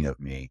understanding of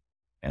me.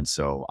 And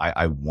so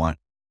I want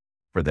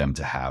for them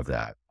to have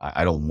that.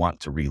 I don't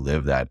want to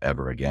relive that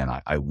ever again.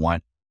 I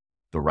want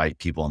the right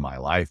people in my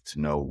life to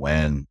know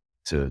when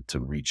to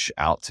reach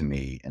out to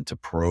me and to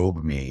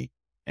probe me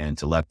and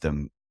to let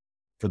them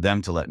for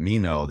them to let me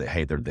know that,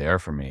 hey, they're there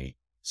for me.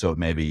 So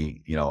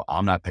maybe,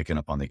 I'm not picking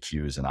up on the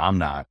cues and I'm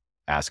not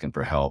asking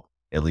for help.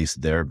 At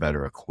least they're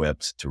better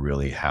equipped to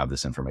really have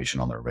this information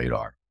on their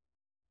radar.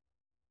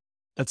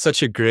 That's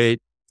such a great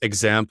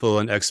example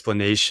and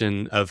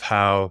explanation of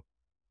how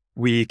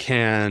we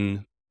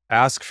can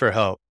ask for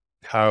help,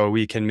 how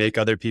we can make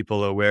other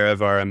people aware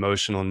of our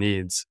emotional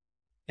needs.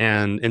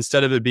 And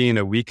instead of it being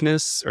a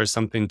weakness or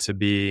something to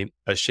be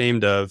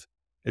ashamed of,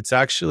 it's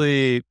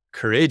actually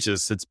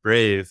courageous. It's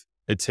brave.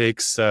 It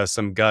takes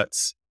some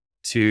guts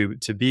to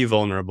be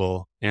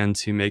vulnerable and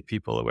to make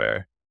people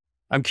aware.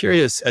 I'm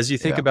curious, as you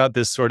think about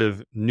this sort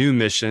of new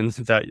mission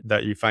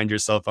that you find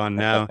yourself on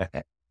now,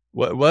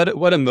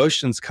 what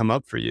emotions come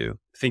up for you?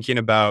 Thinking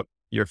about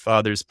your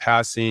father's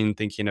passing,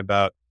 thinking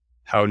about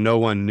how no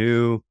one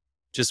knew,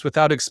 just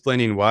without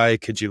explaining why,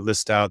 could you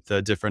list out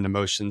the different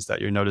emotions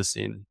that you're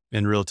noticing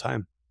in real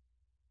time?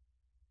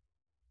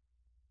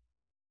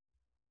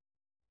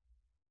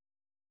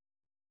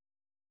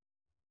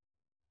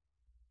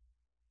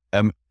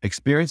 I'm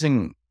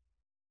experiencing,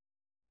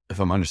 if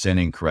I'm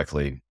understanding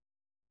correctly,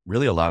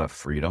 really a lot of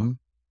freedom.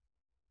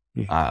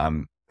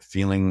 I'm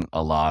feeling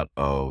a lot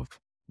of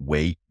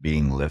weight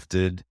being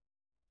lifted.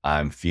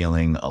 I'm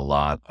feeling a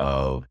lot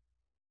of,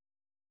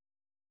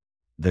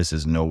 this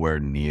is nowhere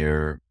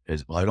near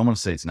as, well, I don't want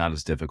to say it's not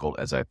as difficult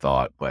as I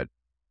thought, but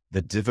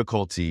the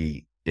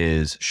difficulty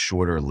is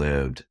shorter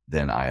lived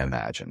than I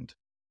imagined.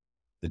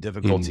 The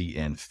difficulty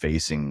in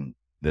facing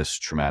this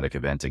traumatic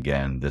event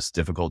again, this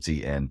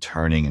difficulty in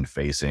turning and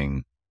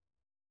facing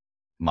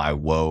my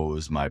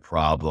woes, my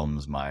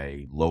problems,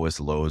 my lowest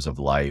lows of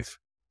life,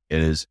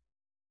 it is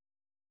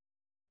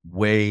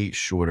way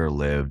shorter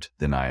lived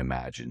than I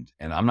imagined.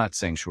 And I'm not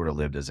saying shorter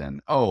lived as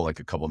in, like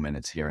a couple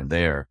minutes here and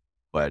there,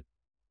 but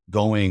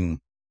going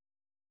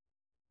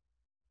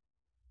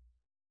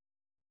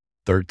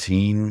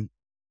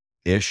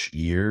 13-ish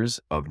years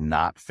of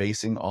not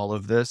facing all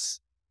of this,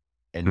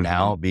 and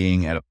now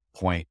being at a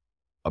point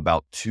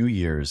about 2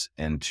 years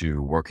into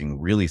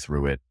working really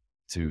through it,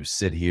 to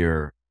sit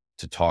here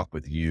to talk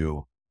with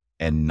you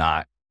and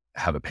not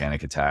have a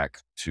panic attack,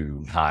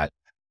 to not,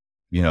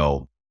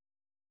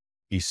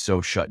 be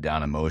so shut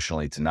down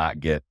emotionally, to not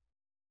get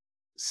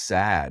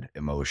sad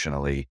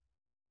emotionally,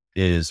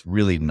 is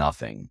really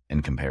nothing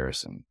in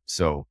comparison.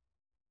 So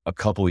a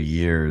couple of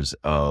years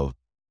of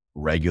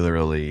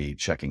regularly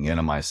checking in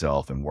on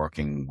myself and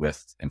working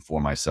with and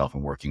for myself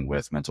and working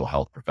with mental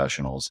health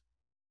professionals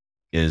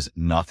is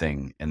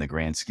nothing in the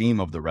grand scheme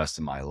of the rest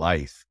of my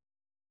life,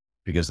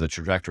 because the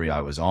trajectory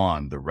I was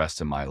on the rest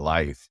of my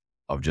life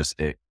of just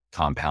it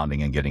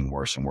compounding and getting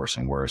worse and worse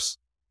and worse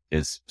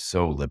is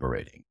so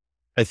liberating.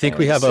 I think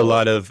we have a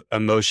lot of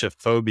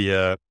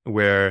emotiophobia,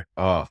 where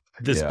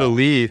this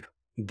belief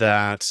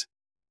that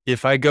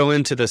if I go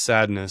into the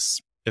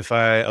sadness, if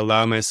I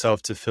allow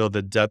myself to feel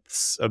the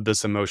depths of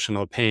this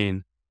emotional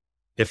pain,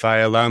 if I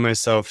allow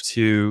myself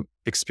to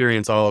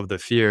experience all of the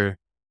fear,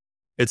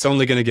 it's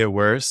only going to get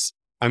worse.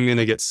 I'm going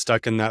to get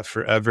stuck in that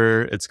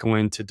forever. It's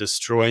going to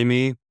destroy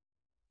me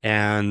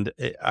and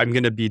I'm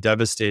going to be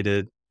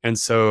devastated. And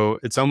so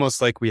it's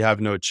almost like we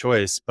have no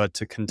choice but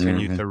to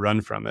continue to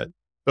run from it.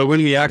 But when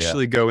we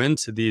actually go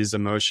into these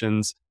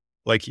emotions,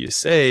 like you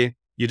say,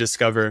 you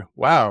discover,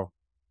 wow,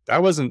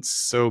 that wasn't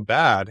so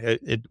bad.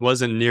 It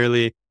wasn't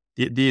nearly,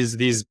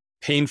 these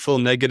painful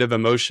negative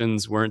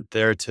emotions weren't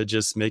there to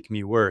just make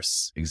me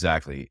worse.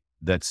 Exactly.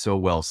 That's so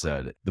well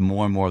said. The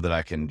more and more that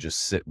I can just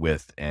sit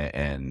with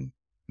and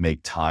make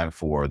time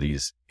for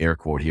these air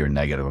quote here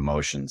negative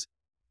emotions,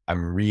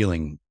 I'm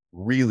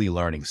really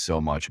learning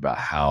so much about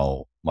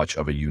how much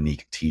of a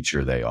unique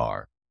teacher they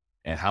are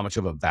and how much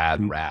of a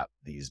bad rap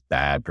these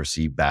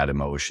perceived bad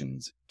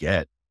emotions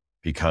get,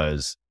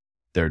 because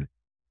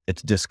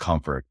it's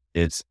discomfort,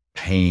 it's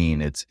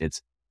pain, it's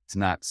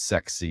not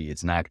sexy,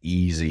 it's not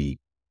easy.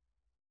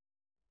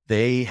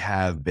 They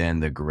have been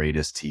the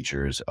greatest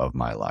teachers of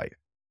my life.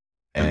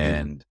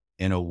 And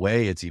in a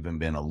way, it's even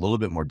been a little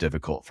bit more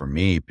difficult for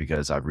me,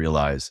 because I've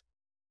realized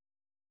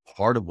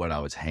part of what I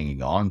was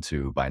hanging on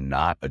to by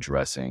not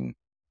addressing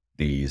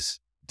these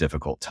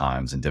difficult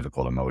times and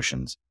difficult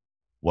emotions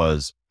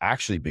was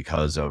actually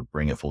because of,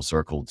 bring it full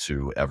circle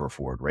to Ever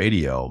Forward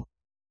Radio.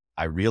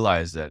 I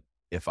realized that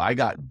if I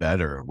got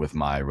better with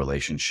my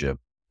relationship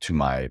to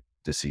my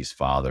deceased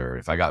father,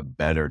 if I got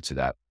better to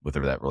that, with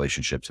that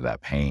relationship to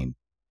that pain,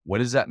 what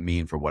does that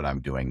mean for what I'm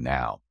doing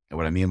now? And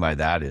what I mean by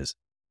that is,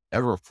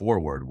 Ever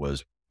Forward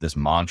was this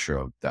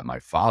mantra that my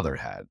father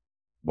had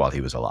while he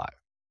was alive.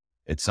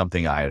 It's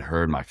something I had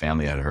heard, my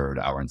family had heard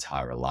our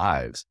entire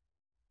lives.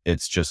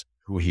 It's just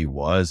who he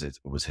was. It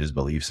was his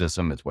belief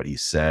system. It's what he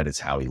said.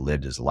 It's how he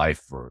lived his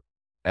life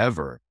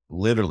forever,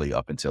 literally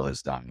up until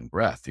his dying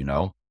breath.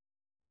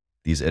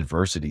 These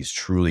adversities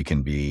truly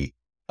can be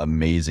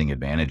amazing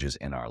advantages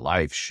in our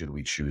life, should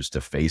we choose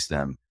to face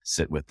them,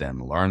 sit with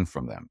them, learn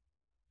from them.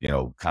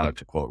 Kind of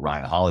to quote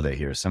Ryan Holiday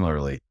here,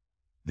 similarly,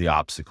 the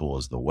obstacle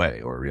is the way,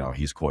 or,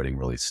 he's quoting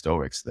really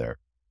Stoics there.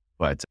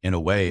 But in a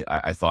way,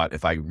 I thought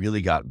if I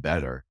really got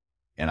better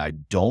and I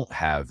don't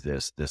have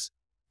this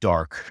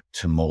dark,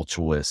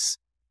 tumultuous,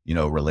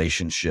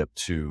 relationship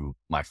to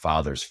my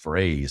father's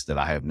phrase that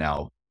I have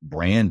now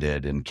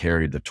branded and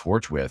carried the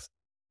torch with.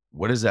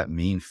 What does that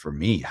mean for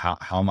me? How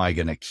am I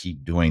going to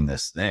keep doing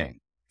this thing?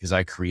 Because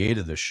I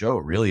created the show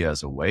really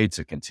as a way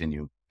to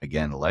continue,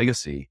 again, the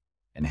legacy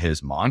and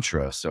his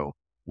mantra. So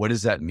what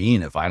does that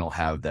mean if I don't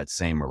have that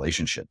same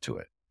relationship to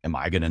it? Am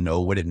I going to know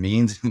what it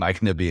means? Am I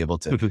going to be able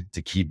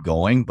to keep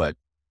going? But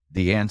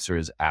the answer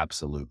is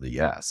absolutely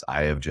yes.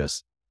 I have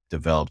just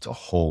developed a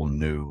whole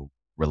new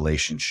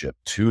relationship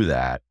to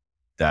that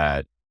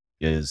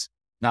is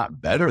not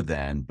better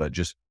than, but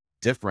just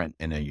different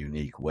in a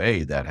unique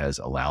way that has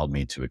allowed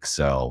me to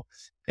excel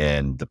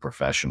in the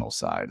professional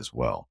side as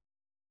well.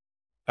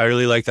 I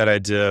really like that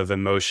idea of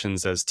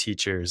emotions as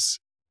teachers.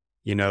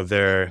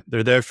 They're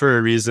there for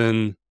a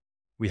reason.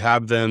 We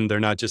have them. They're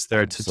not just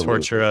there to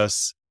torture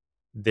us.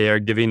 They are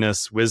giving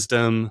us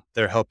wisdom.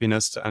 They're helping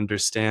us to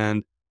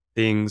understand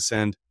things.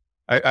 And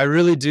I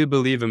really do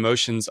believe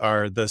emotions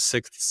are the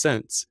sixth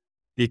sense,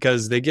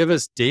 because they give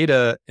us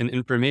data and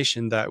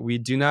information that we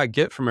do not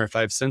get from our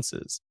five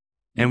senses,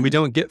 and we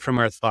don't get from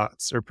our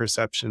thoughts or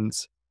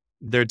perceptions.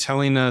 They're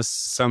telling us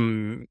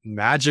some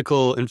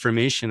magical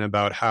information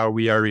about how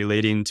we are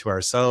relating to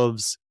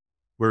ourselves.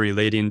 We're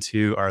relating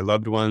to our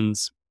loved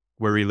ones.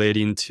 We're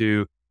relating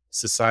to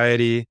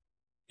society.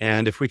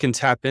 And if we can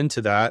tap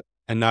into that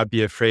and not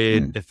be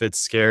afraid if it's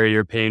scary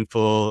or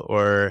painful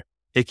or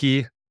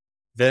icky,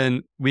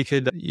 then we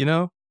could,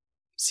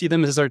 see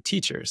them as our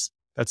teachers.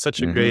 That's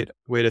such a great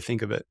way to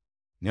think of it.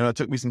 It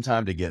took me some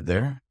time to get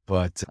there,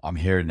 but I'm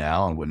here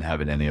now and wouldn't have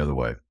it any other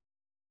way.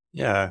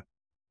 Yeah.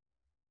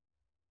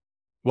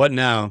 What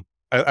now?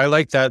 I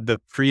like that, the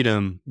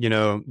freedom,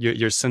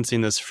 you're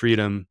sensing this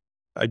freedom.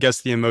 I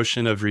guess the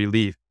emotion of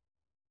relief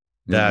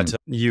that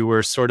you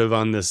were sort of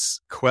on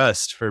this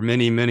quest for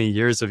many, many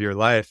years of your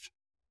life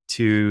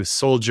to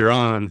soldier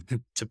on,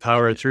 to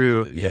power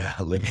through. Yeah.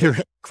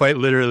 Quite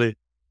literally.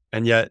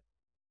 And yet,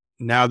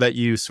 now that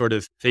you sort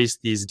of face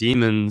these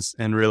demons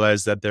and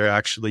realize that they're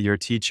actually your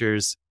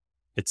teachers,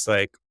 it's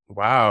like,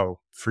 wow,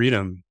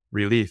 freedom,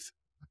 relief.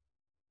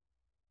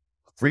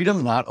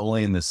 Freedom, not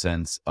only in the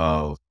sense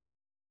of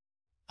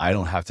I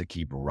don't have to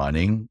keep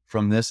running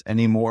from this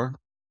anymore,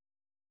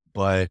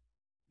 but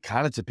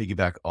kind of to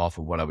piggyback off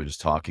of what I was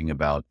just talking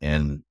about,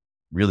 and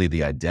really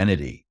the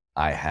identity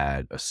I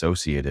had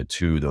associated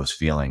to those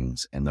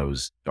feelings and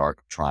those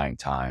dark, trying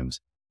times,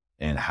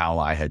 and how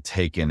I had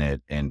taken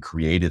it and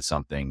created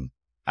something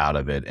out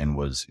of it and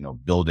was,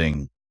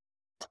 building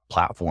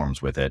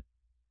platforms with it.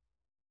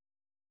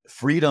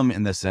 Freedom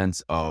in the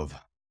sense of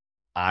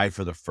I,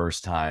 for the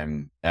first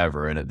time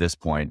ever, and at this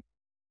point,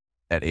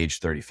 at age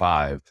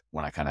 35,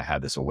 when I kind of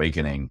had this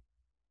awakening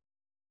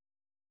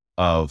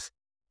of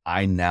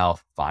I now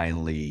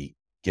finally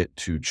get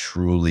to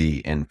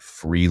truly and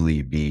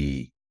freely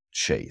be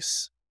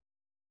Chase,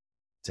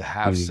 to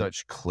have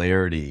such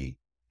clarity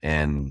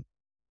and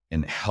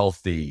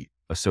healthy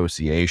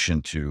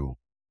association to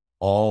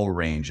all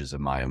ranges of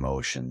my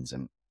emotions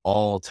and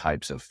all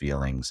types of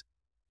feelings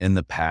in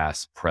the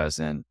past,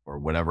 present, or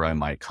whatever I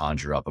might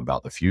conjure up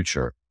about the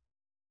future.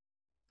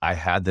 I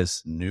had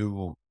this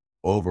new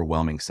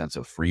overwhelming sense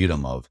of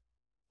freedom of,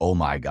 oh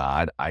my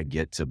God, I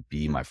get to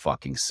be my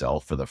fucking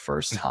self for the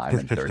first time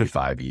in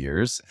 35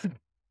 years,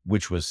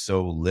 which was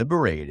so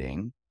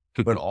liberating,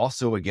 but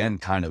also, again,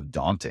 kind of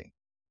daunting.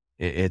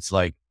 It's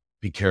like,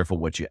 be careful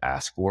what you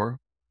ask for.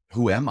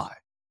 Who am I?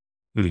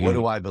 What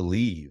do I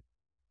believe?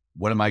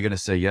 What am I going to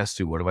say yes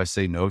to? What do I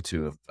say no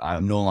to? If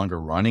I'm no longer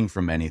running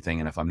from anything,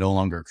 and if I'm no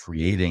longer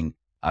creating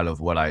out of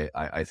what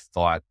I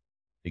thought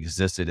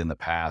existed in the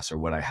past, or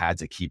what I had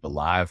to keep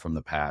alive from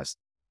the past,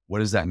 what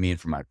does that mean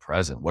for my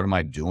present? What am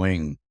I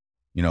doing,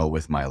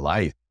 with my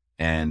life?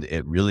 And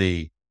it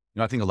really,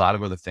 I think a lot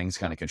of other things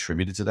kind of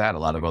contributed to that. A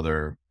lot of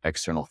other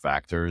external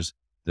factors.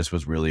 This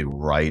was really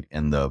right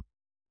in the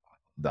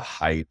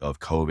height of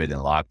COVID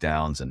and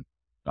lockdowns. And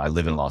I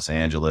live in Los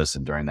Angeles.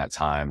 And during that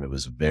time, it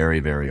was very,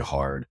 very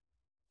hard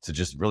to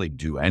just really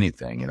do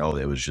anything. It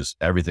was just,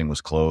 everything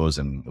was closed,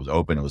 and it was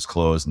open, it was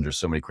closed. And there's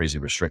so many crazy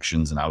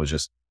restrictions. And I was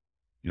just,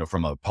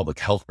 from a public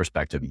health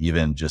perspective,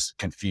 even just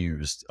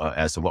confused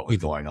as to what was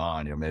going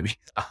on. Maybe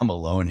I'm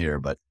alone here,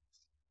 but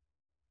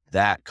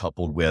that,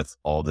 coupled with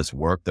all this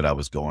work that I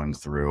was going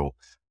through,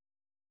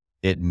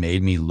 it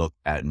made me look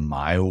at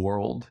my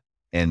world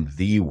and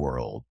the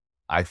world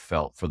I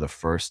felt for the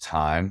first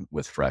time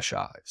with fresh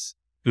eyes.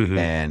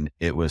 And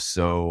it was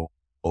so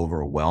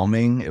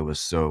overwhelming. It was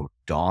so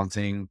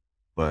daunting,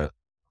 but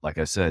like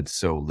I said,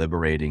 so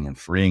liberating and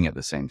freeing at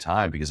the same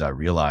time, because I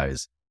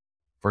realized,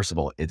 first of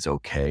all, it's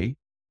okay.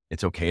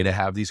 It's okay to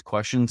have these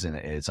questions. And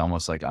it's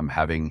almost like I'm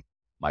having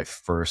my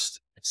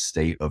first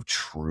state of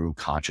true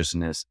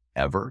consciousness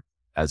ever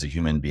as a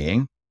human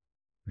being,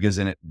 because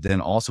then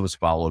also is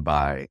followed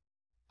by,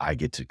 I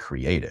get to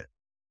create it.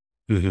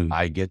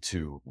 I get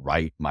to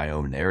write my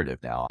own narrative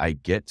now. I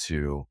get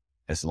to,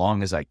 as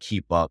long as I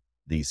keep up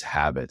these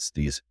habits,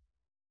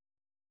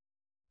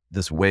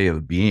 this way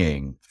of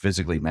being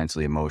physically,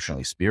 mentally,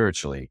 emotionally,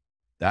 spiritually,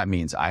 that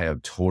means I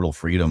have total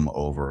freedom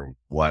over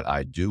what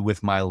I do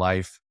with my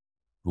life,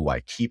 who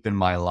I keep in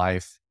my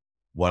life,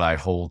 what I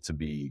hold to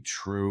be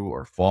true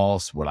or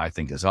false, what I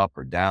think is up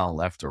or down,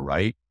 left or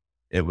right.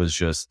 It was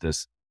just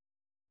this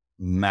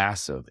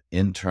massive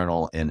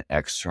internal and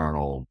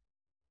external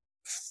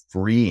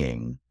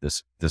freeing,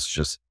 this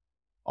just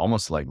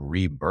almost like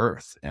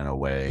rebirth in a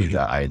way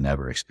that I had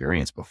never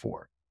experienced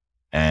before.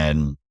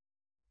 And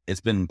it's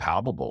been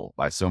palpable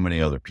by so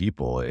many other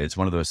people. It's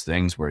one of those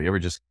things where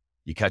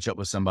you catch up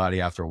with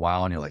somebody after a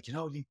while and you're like,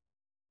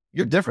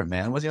 you're different,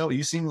 man.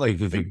 You seem like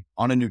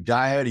on a new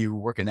diet, are you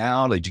working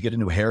out? Like, did you get a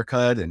new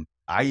haircut? And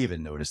I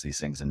even noticed these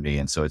things in me.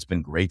 And so it's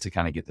been great to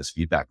kind of get this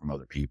feedback from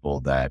other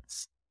people that,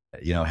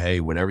 hey,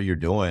 whatever you're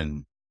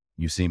doing,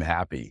 you seem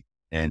happy.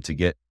 And to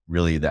get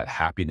really that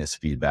happiness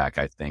feedback,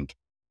 I think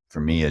for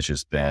me has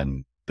just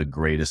been the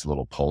greatest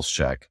little pulse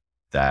check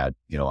that,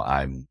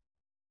 I'm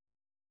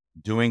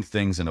doing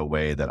things in a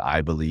way that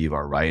I believe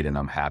are right and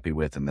I'm happy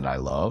with and that I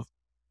love.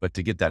 But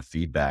to get that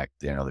feedback,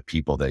 the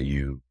people that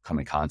you come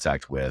in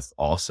contact with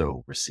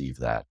also receive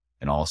that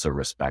and also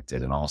respect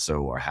it and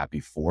also are happy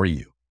for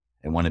you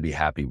and want to be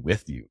happy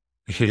with you.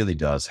 It really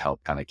does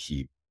help kind of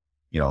keep,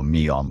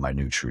 me on my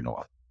new true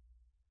north.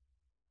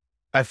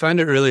 I find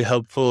it really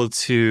helpful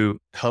to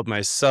help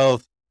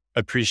myself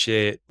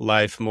appreciate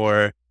life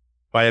more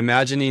by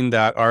imagining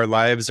that our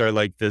lives are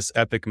like this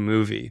epic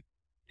movie.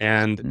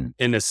 And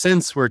in a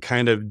sense, we're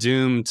kind of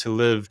doomed to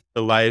live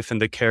the life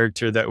and the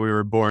character that we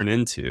were born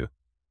into.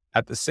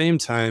 At the same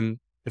time,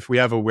 if we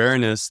have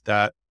awareness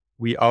that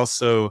we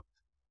also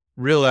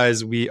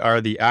realize we are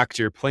the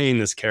actor playing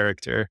this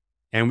character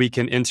and we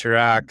can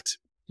interact,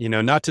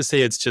 not to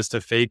say it's just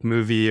a fake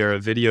movie or a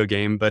video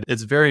game, but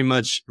it's very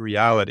much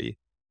reality.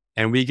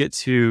 And we get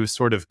to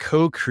sort of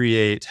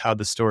co-create how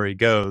the story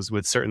goes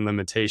with certain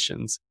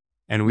limitations.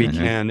 And we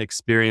can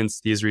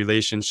experience these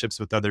relationships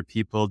with other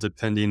people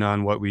depending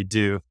on what we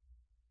do.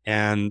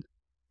 And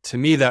to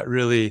me, that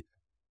really,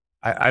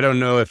 I don't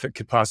know if it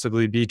could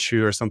possibly be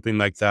true or something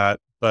like that,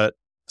 but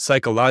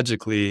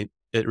psychologically,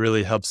 it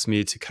really helps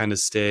me to kind of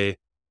stay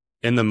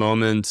in the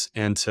moment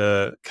and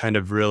to kind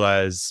of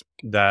realize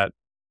that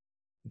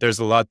there's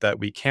a lot that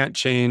we can't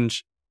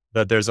change,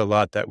 but there's a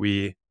lot that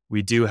we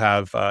do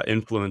have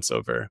influence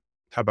over.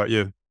 How about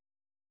you?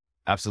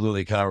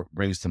 Absolutely. Kind of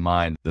brings to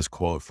mind this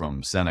quote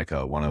from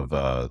Seneca, one of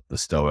the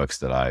Stoics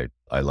that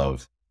I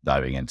love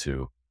diving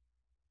into.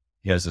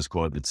 He has this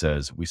quote that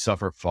says, "We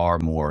suffer far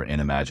more in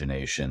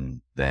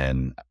imagination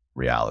than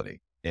reality."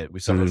 We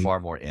suffer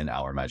far more in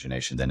our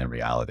imagination than in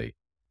reality.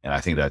 And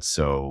I think that's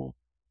so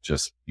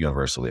just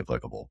universally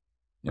applicable.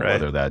 Right.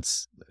 Whether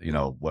that's,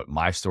 what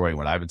my story,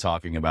 what I've been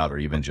talking about, or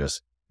even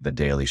just the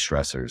daily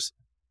stressors.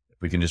 If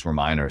we can just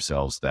remind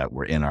ourselves that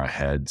we're in our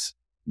heads,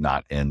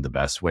 not in the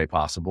best way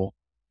possible,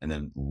 and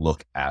then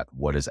look at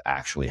what is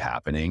actually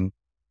happening.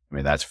 I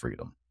mean, that's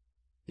freedom.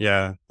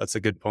 Yeah, that's a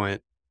good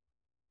point.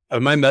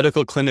 My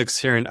medical clinics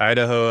here in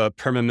Idaho,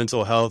 Perma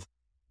Mental Health,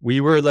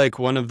 we were like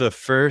one of the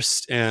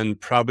first and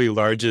probably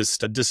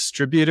largest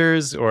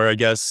distributors, or I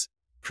guess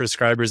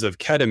prescribers of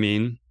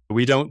ketamine.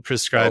 We don't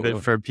prescribe it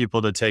for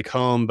people to take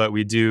home, but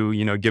we do,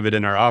 give it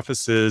in our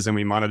offices and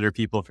we monitor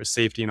people for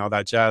safety and all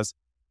that jazz.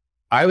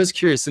 I was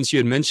curious, since you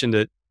had mentioned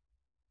it,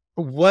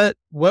 what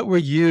were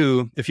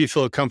you, if you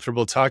feel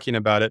comfortable talking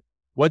about it,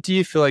 what do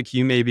you feel like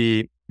you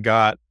maybe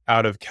got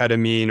out of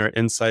ketamine or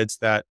insights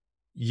that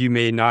you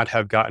may not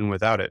have gotten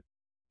without it?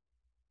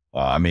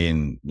 I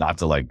mean, not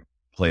to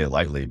play it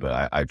lightly,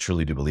 but I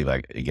truly do believe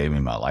it gave me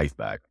my life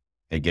back.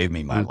 It gave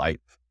me my life.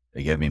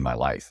 It gave me my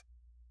life.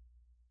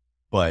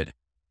 But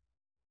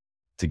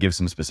to give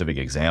some specific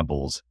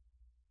examples,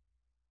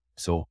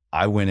 so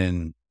I went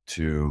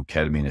into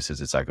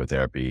ketamine-assisted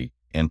psychotherapy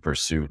in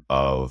pursuit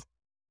of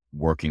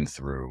working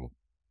through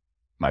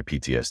my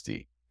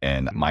PTSD.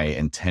 And my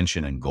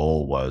intention and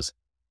goal was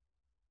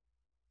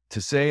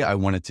to say I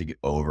wanted to get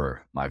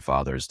over my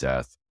father's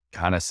death.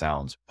 Kind of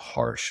sounds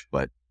harsh,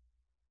 but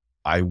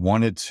I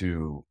wanted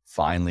to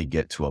finally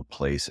get to a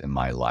place in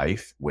my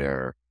life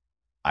where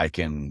I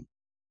can,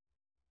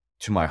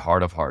 to my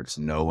heart of hearts,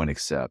 know and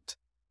accept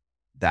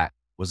that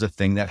was a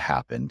thing that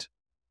happened.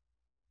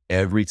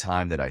 Every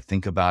time that I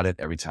think about it,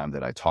 every time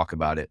that I talk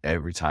about it,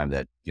 every time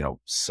that,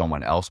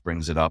 someone else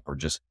brings it up, or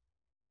just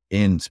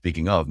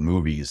speaking of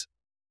movies,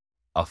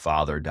 a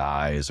father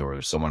dies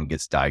or someone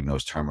gets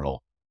diagnosed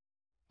terminal,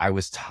 I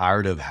was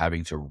tired of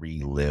having to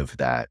relive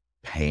that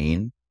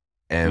pain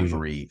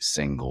every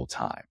single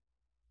time.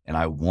 And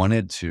I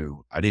didn't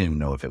even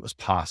know if it was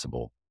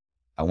possible.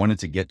 I wanted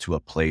to get to a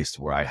place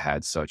where I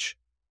had such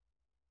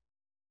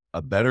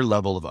a better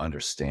level of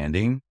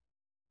understanding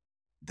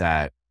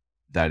that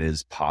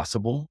is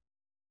possible,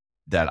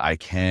 that I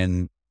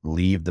can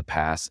leave the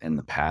past in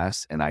the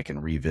past and I can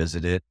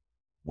revisit it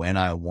when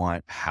I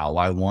want, how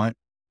I want.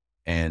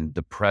 And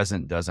the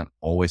present doesn't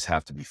always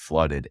have to be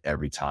flooded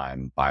every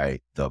time by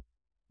the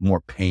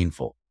more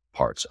painful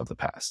parts of the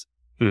past.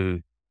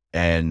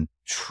 And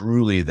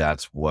truly,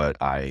 that's what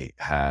I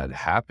had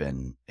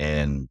happen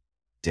in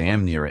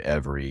damn near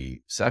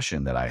every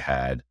session that I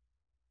had.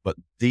 But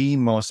the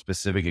most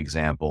specific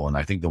example, and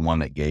I think the one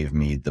that gave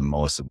me the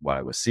most of what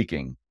I was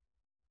seeking,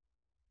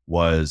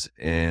 was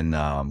in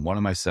one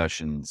of my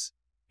sessions.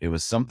 It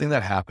was something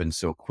that happened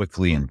so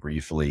quickly and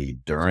briefly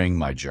during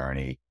my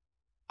journey.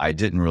 I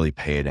didn't really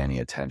pay it any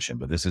attention,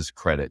 but this is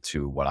credit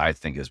to what I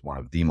think is one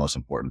of the most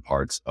important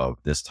parts of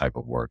this type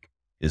of work,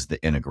 is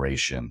the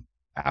integration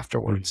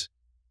afterwards.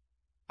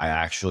 I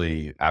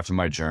actually, after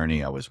my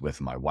journey, I was with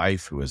my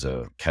wife, who is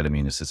a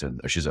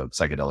ketamine-assisted, she's a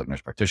psychedelic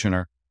nurse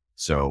practitioner.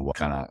 So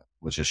kind of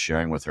was just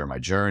sharing with her my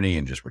journey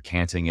and just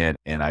recanting it.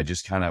 And I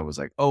just kind of was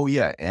like, oh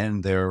yeah.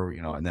 And there,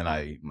 and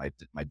then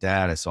my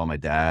dad, I saw my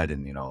dad,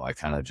 and, I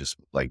kind of just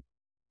like,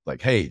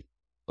 hey,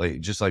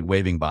 like, just like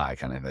waving by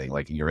kind of thing.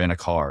 Like you're in a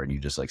car and you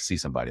just like see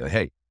somebody like,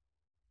 hey,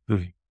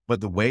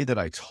 but the way that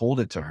I told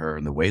it to her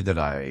and the way that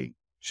I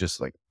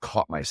just like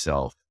caught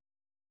myself,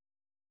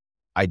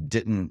 I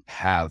didn't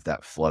have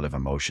that flood of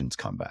emotions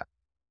come back.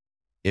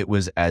 It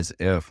was as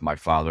if my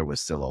father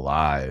was still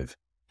alive,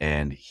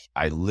 and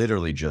I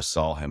literally just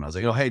saw him. I was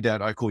like, oh, hey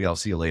dad. All right, cool. Yeah, I'll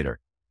see you later.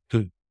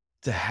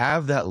 To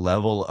have that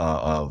level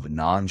of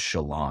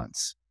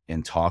nonchalance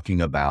in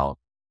talking about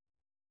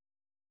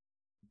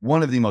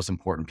one of the most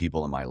important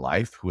people in my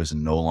life who is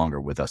no longer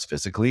with us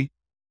physically,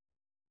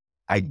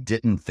 I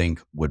didn't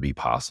think would be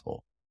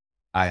possible.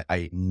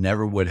 I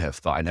never would have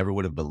thought, I never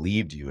would have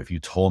believed you if you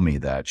told me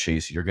that,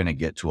 Chase, you're going to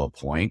get to a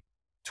point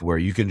to where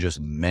you can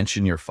just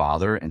mention your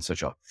father in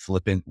such a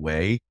flippant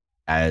way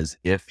as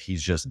if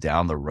he's just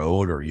down the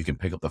road, or you can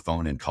pick up the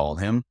phone and call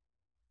him.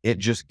 It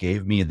just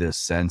gave me this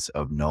sense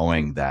of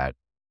knowing that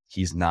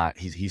he's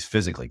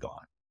physically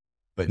gone,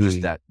 but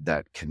just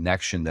that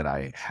connection that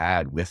I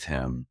had with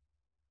him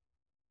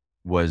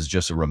was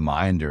just a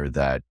reminder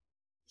that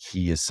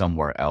he is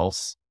somewhere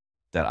else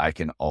that I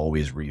can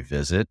always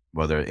revisit,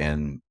 whether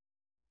in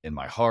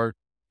my heart,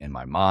 in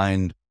my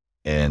mind,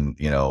 in,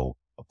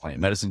 a plant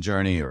medicine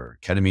journey or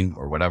ketamine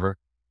or whatever.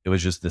 It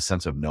was just the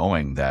sense of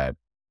knowing that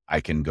I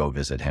can go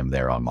visit him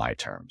there on my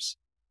terms.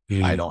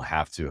 I don't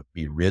have to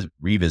be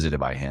revisited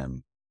by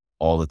him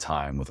all the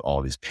time with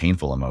all these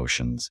painful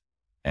emotions.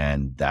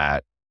 And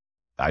that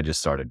I just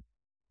started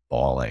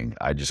bawling.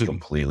 I just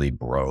completely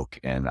broke.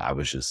 And I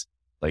was just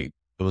like,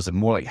 it was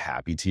more like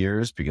happy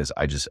tears, because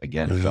I just,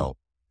 again, felt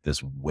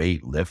this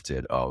weight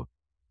lifted of,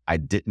 I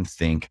didn't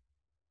think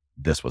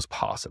this was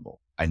possible.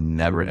 I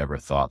never, ever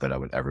thought that I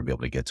would ever be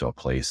able to get to a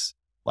place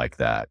like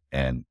that.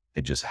 And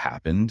it just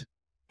happened.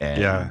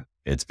 And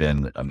it's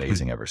been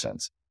amazing ever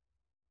since.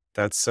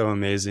 That's so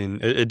amazing.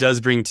 It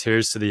does bring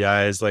tears to the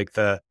eyes, like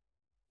that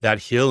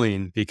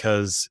healing,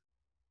 because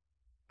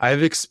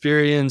I've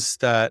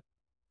experienced that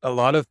a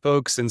lot of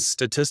folks, and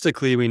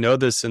statistically, we know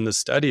this in the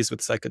studies with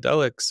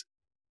psychedelics,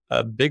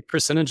 a big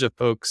percentage of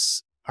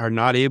folks are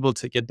not able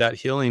to get that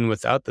healing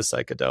without the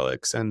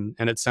psychedelics. And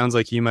it sounds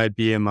like you might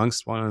be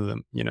amongst one of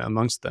them,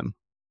 amongst them.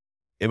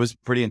 It was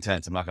pretty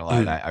intense. I'm not gonna lie.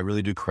 And I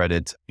really do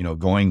credit,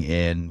 going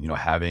in,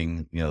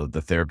 having,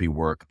 the therapy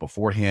work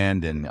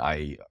beforehand. And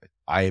I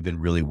have been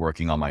really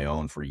working on my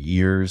own for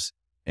years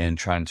and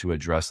trying to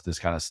address this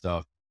kind of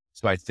stuff.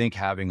 So I think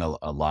having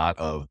a lot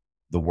of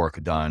the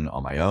work done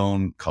on my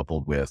own,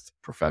 coupled with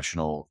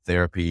professional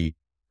therapy,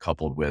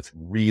 coupled with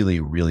really,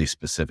 really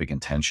specific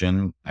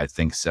intention, I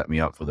think set me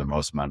up for the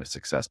most amount of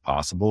success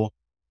possible.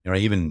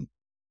 Even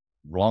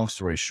long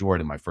story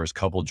short, in my first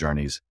couple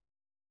journeys,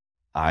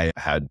 I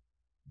had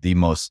the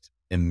most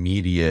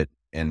immediate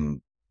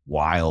and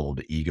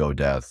wild ego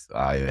death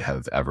I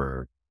have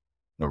ever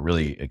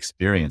really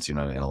experienced, in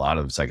a lot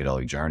of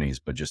psychedelic journeys.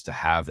 But just to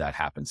have that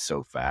happen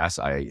so fast,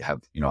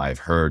 I've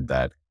heard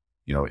that,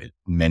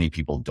 many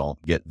people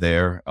don't get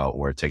there,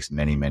 or it takes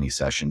many, many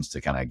sessions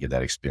to kind of get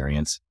that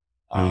experience.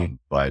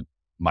 But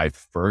my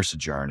first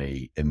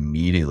journey,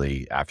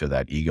 immediately after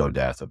that ego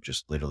death of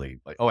just literally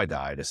like, oh, I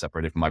died, I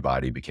separated from my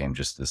body, became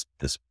just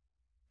this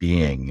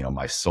being,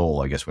 my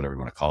soul, I guess, whatever you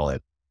want to call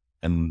it.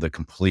 And the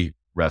complete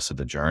rest of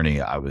the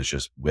journey, I was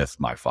just with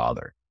my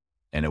father.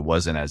 And it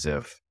wasn't as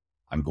if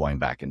I'm going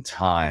back in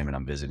time and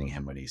I'm visiting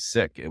him when he's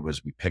sick.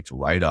 We picked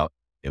right up.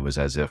 It was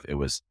as if it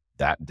was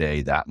that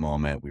day, that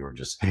moment. We were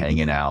just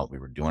hanging out. We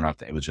were doing our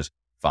thing. It was just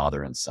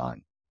father and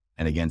son.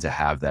 And again, to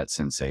have that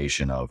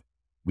sensation of,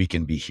 we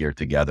can be here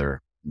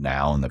together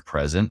now in the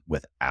present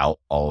without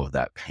all of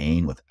that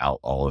pain, without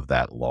all of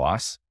that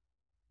loss,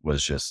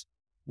 was just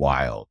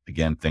wild.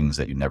 Again, things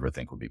that you never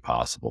think would be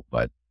possible,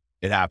 but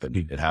it happened.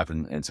 It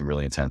happened in some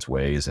really intense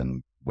ways,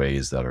 and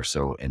ways that are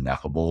so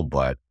ineffable,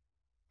 but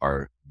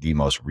are the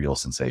most real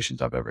sensations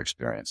I've ever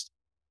experienced.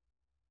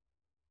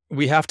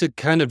 We have to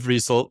kind of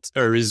resort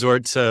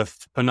to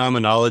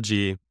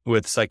phenomenology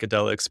with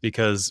psychedelics,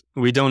 because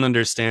we don't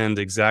understand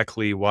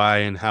exactly why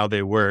and how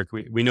they work.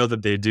 We know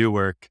that they do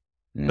work,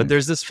 but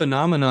there's this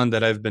phenomenon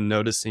that I've been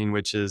noticing,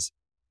 which is,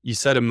 you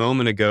said a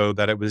moment ago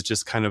that it was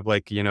just kind of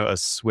like, a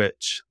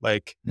switch,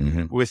 like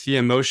with the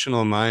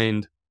emotional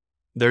mind,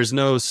 there's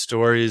no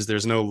stories,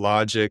 there's no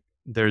logic,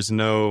 there's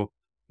no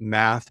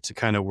math to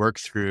kind of work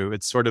through.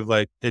 It's sort of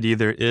like it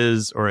either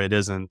is or it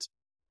isn't.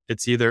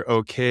 It's either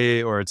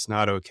okay or it's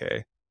not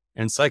okay.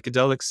 And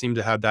psychedelics seem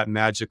to have that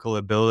magical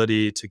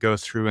ability to go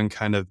through and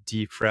kind of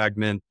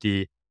defragment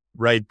the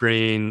right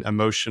brain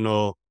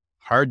emotional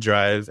hard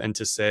drive and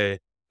to say,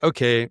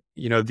 okay,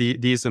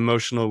 these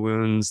emotional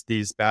wounds,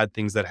 these bad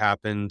things that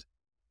happened,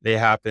 they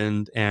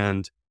happened,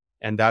 and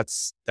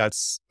that's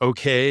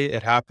okay.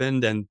 It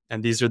happened, and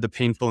these are the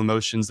painful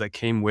emotions that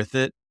came with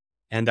it,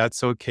 and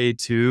that's okay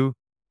too.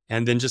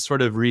 And then just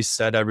sort of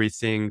reset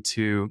everything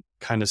to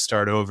kind of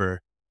start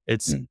over.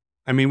 It's,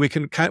 I mean, we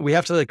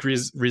have to like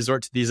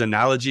resort to these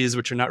analogies,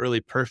 which are not really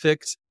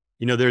perfect.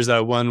 There's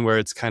that one where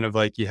it's kind of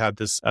like you have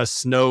a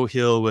snow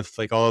hill with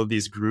like all of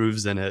these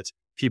grooves in it,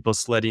 people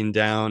sledding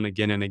down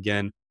again and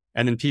again.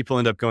 And then people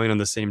end up going on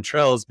the same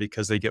trails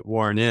because they get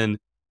worn in.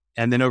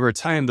 And then over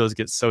time, those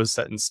get so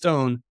set in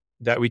stone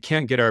that we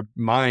can't get our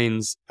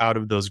minds out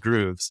of those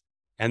grooves.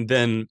 And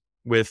then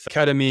with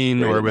ketamine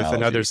Great or with analogy.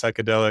 another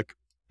psychedelic,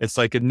 it's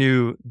like a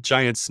new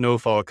giant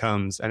snowfall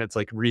comes and it's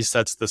like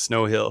resets the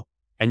snow hill.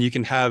 And you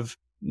can have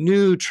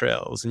new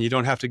trails and you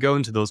don't have to go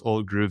into those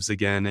old grooves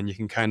again. And you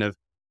can kind of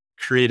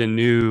create a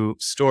new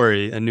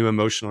story, a new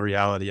emotional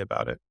reality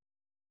about it.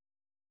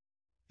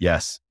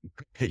 Yes.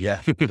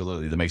 Yeah,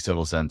 absolutely. That makes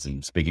total sense.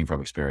 And speaking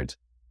from experience.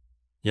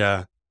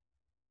 Yeah.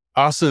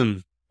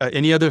 Awesome.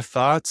 Any other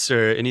thoughts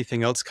or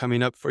anything else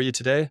coming up for you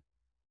today?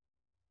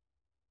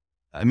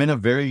 I'm in a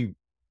very,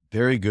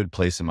 very good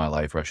place in my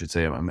life, or I should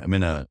say I'm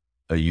in a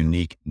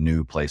unique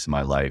new place in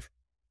my life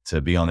to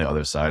be on the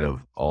other side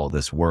of all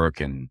this work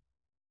and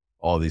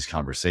all these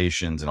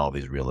conversations and all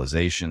these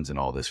realizations and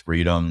all this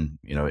freedom.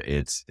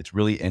 It's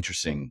really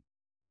interesting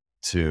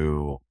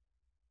to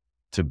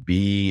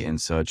be in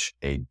such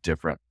a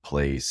different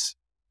place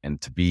and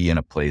to be in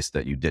a place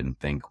that you didn't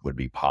think would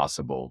be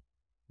possible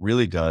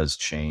really does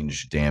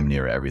change damn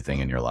near everything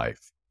in your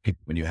life.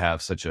 When you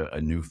have such a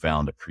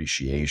newfound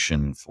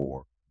appreciation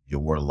for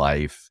your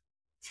life,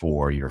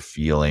 for your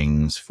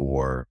feelings,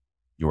 for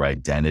your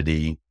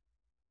identity,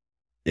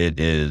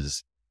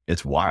 it's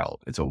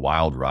wild. It's a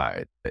wild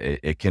ride.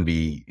 It can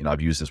be,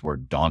 I've used this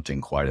word daunting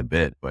quite a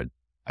bit, but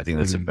I think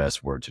that's the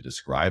best word to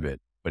describe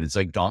it. But it's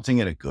like daunting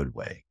in a good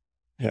way.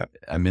 Yeah.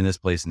 I'm in this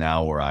place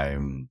now where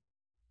I'm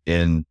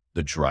in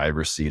the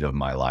driver's seat of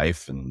my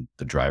life and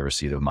the driver's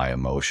seat of my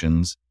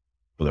emotions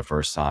for the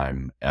first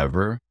time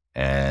ever.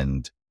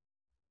 And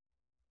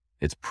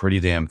it's pretty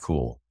damn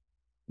cool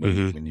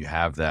when you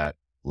have that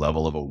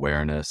level of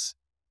awareness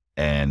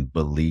and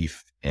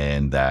belief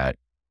in that,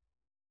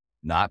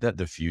 not that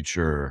the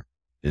future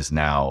is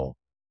now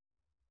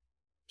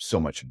so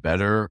much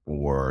better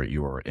or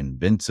you're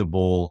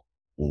invincible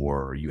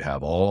or you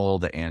have all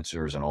the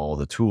answers and all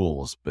the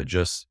tools, but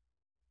just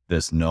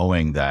this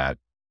knowing that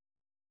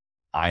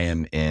I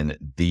am in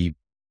the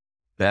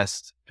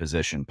best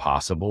position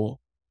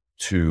possible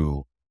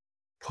to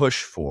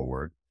push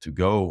forward, to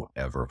go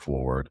ever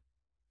forward,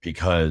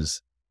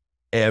 because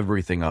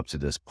everything up to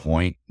this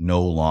point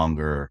no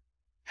longer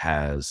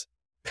has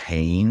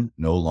pain,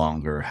 no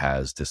longer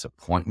has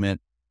disappointment,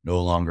 no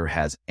longer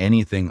has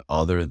anything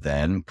other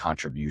than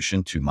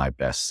contribution to my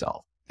best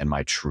self and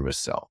my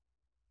truest self.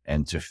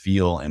 And to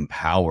feel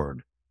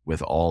empowered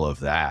with all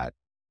of that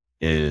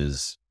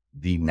is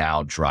the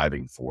now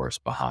driving force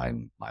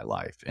behind my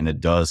life. And it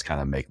does kind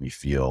of make me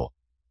feel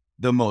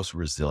the most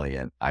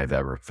resilient I've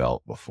ever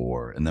felt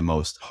before, and the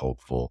most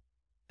hopeful,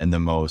 and the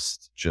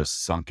most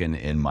just sunken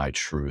in my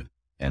truth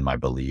and my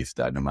belief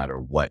that no matter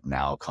what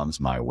now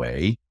comes my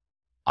way,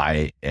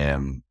 I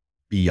am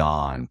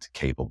beyond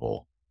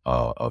capable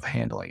of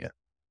handling it.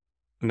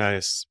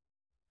 Nice.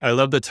 I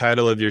love the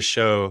title of your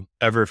show,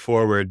 Ever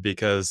Forward,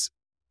 because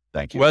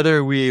thank you.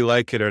 Whether we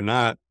like it or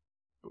not,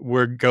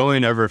 we're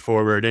going ever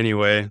forward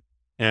anyway.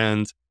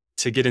 And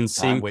to get in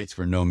sync. Time waits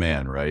for no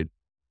man, right?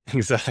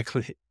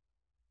 Exactly.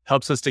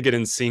 Helps us to get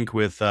in sync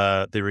with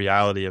the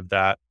reality of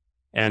that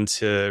and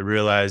to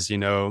realize,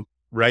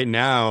 right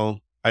now,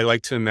 I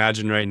like to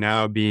imagine right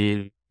now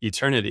being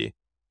eternity,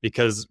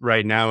 because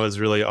right now is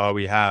really all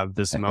we have,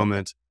 this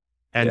moment.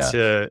 And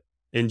to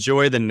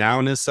enjoy the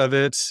nowness of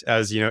it,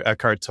 as,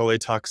 Eckhart Tolle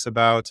talks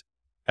about,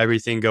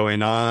 everything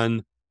going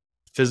on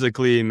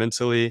physically,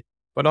 mentally,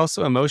 but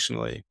also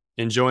emotionally,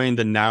 enjoying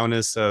the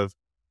nowness of,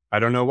 I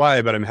don't know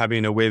why, but I'm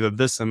having a wave of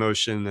this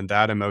emotion and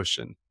that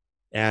emotion.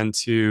 And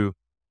to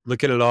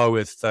look at it all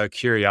with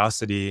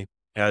curiosity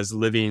as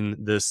living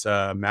this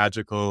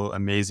magical,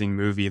 amazing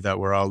movie that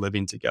we're all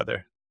living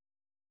together.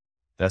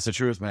 That's the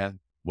truth, man.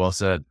 Well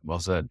said. Well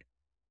said.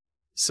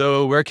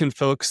 So where can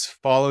folks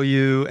follow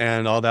you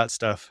and all that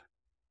stuff?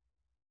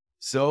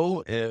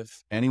 So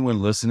if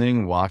anyone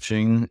listening,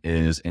 watching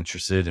is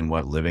interested in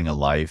what living a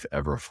life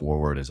ever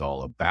forward is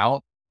all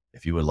about,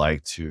 if you would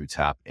like to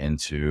tap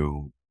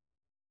into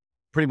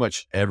pretty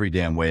much every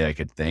damn way I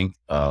could think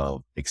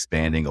of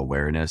expanding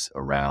awareness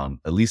around,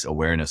 at least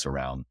awareness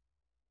around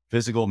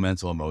physical,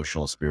 mental,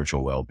 emotional,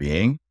 spiritual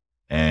well-being,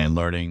 and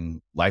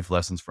learning life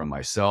lessons from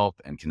myself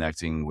and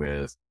connecting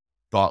with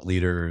thought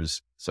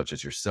leaders such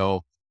as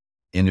yourself,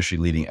 industry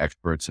leading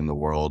experts in the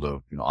world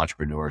of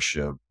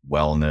entrepreneurship,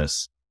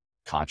 wellness,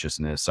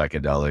 consciousness,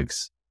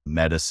 psychedelics,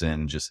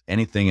 medicine, just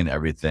anything and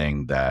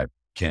everything that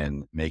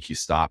can make you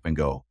stop and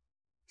go,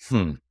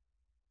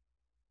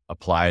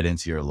 apply it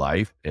into your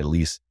life, at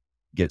least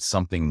get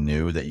something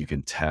new that you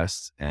can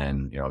test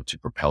and, to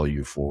propel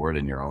you forward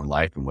in your own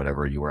life and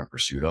whatever you are in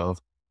pursuit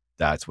of.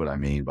 That's what I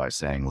mean by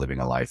saying living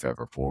a life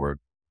ever forward.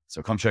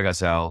 So come check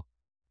us out.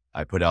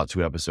 I put out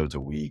 2 episodes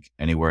a week,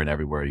 anywhere and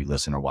everywhere you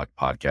listen or watch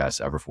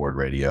podcasts, Everforward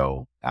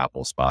Radio,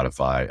 Apple,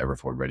 Spotify,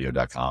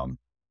 everforwardradio.com.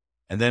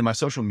 And then my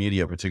social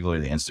media,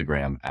 particularly the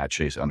Instagram at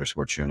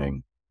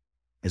Chase_Chewning,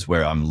 is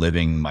where I'm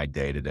living my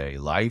day-to-day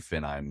life.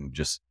 And I'm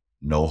just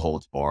no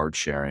holds barred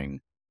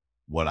sharing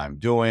what I'm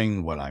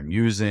doing, what I'm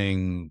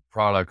using,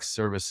 products,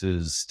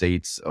 services,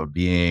 states of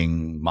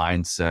being,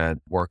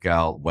 mindset,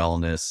 workout,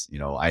 wellness.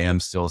 I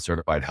am still a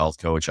certified health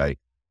coach. I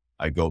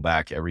go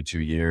back every 2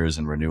 years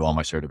and renew all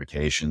my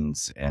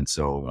certifications. And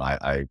so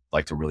I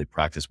like to really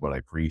practice what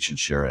I preach and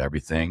share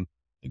everything,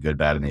 the good,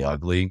 bad, and the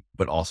ugly,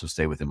 but also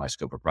stay within my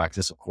scope of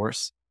practice, of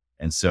course.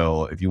 And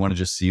so if you want to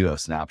just see a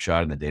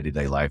snapshot in the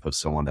day-to-day life of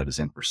someone that is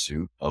in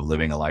pursuit of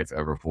living a life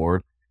ever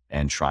forward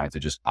and trying to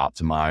just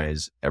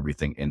optimize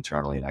everything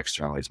internally and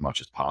externally as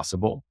much as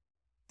possible,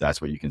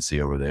 that's what you can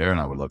see over there. And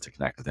I would love to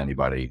connect with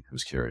anybody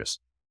who's curious.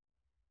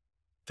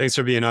 Thanks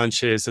for being on,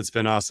 Chase. It's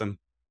been awesome.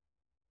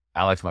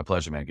 Alex, my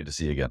pleasure, man. Good to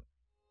see you again.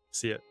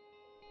 See ya.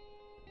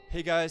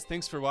 Hey guys,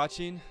 thanks for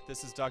watching.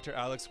 This is Dr.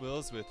 Alex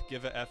Wills with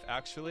Give a F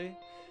Actually.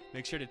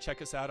 Make sure to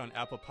check us out on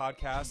Apple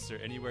Podcasts or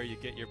anywhere you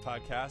get your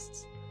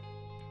podcasts.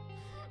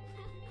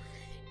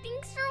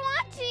 Thanks for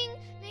watching.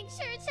 Make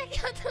sure to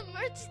check out the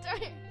merch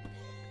store.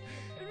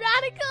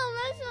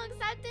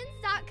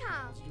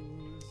 RadicalEmotionalAcceptance.com.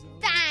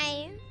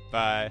 Bye.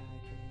 Bye.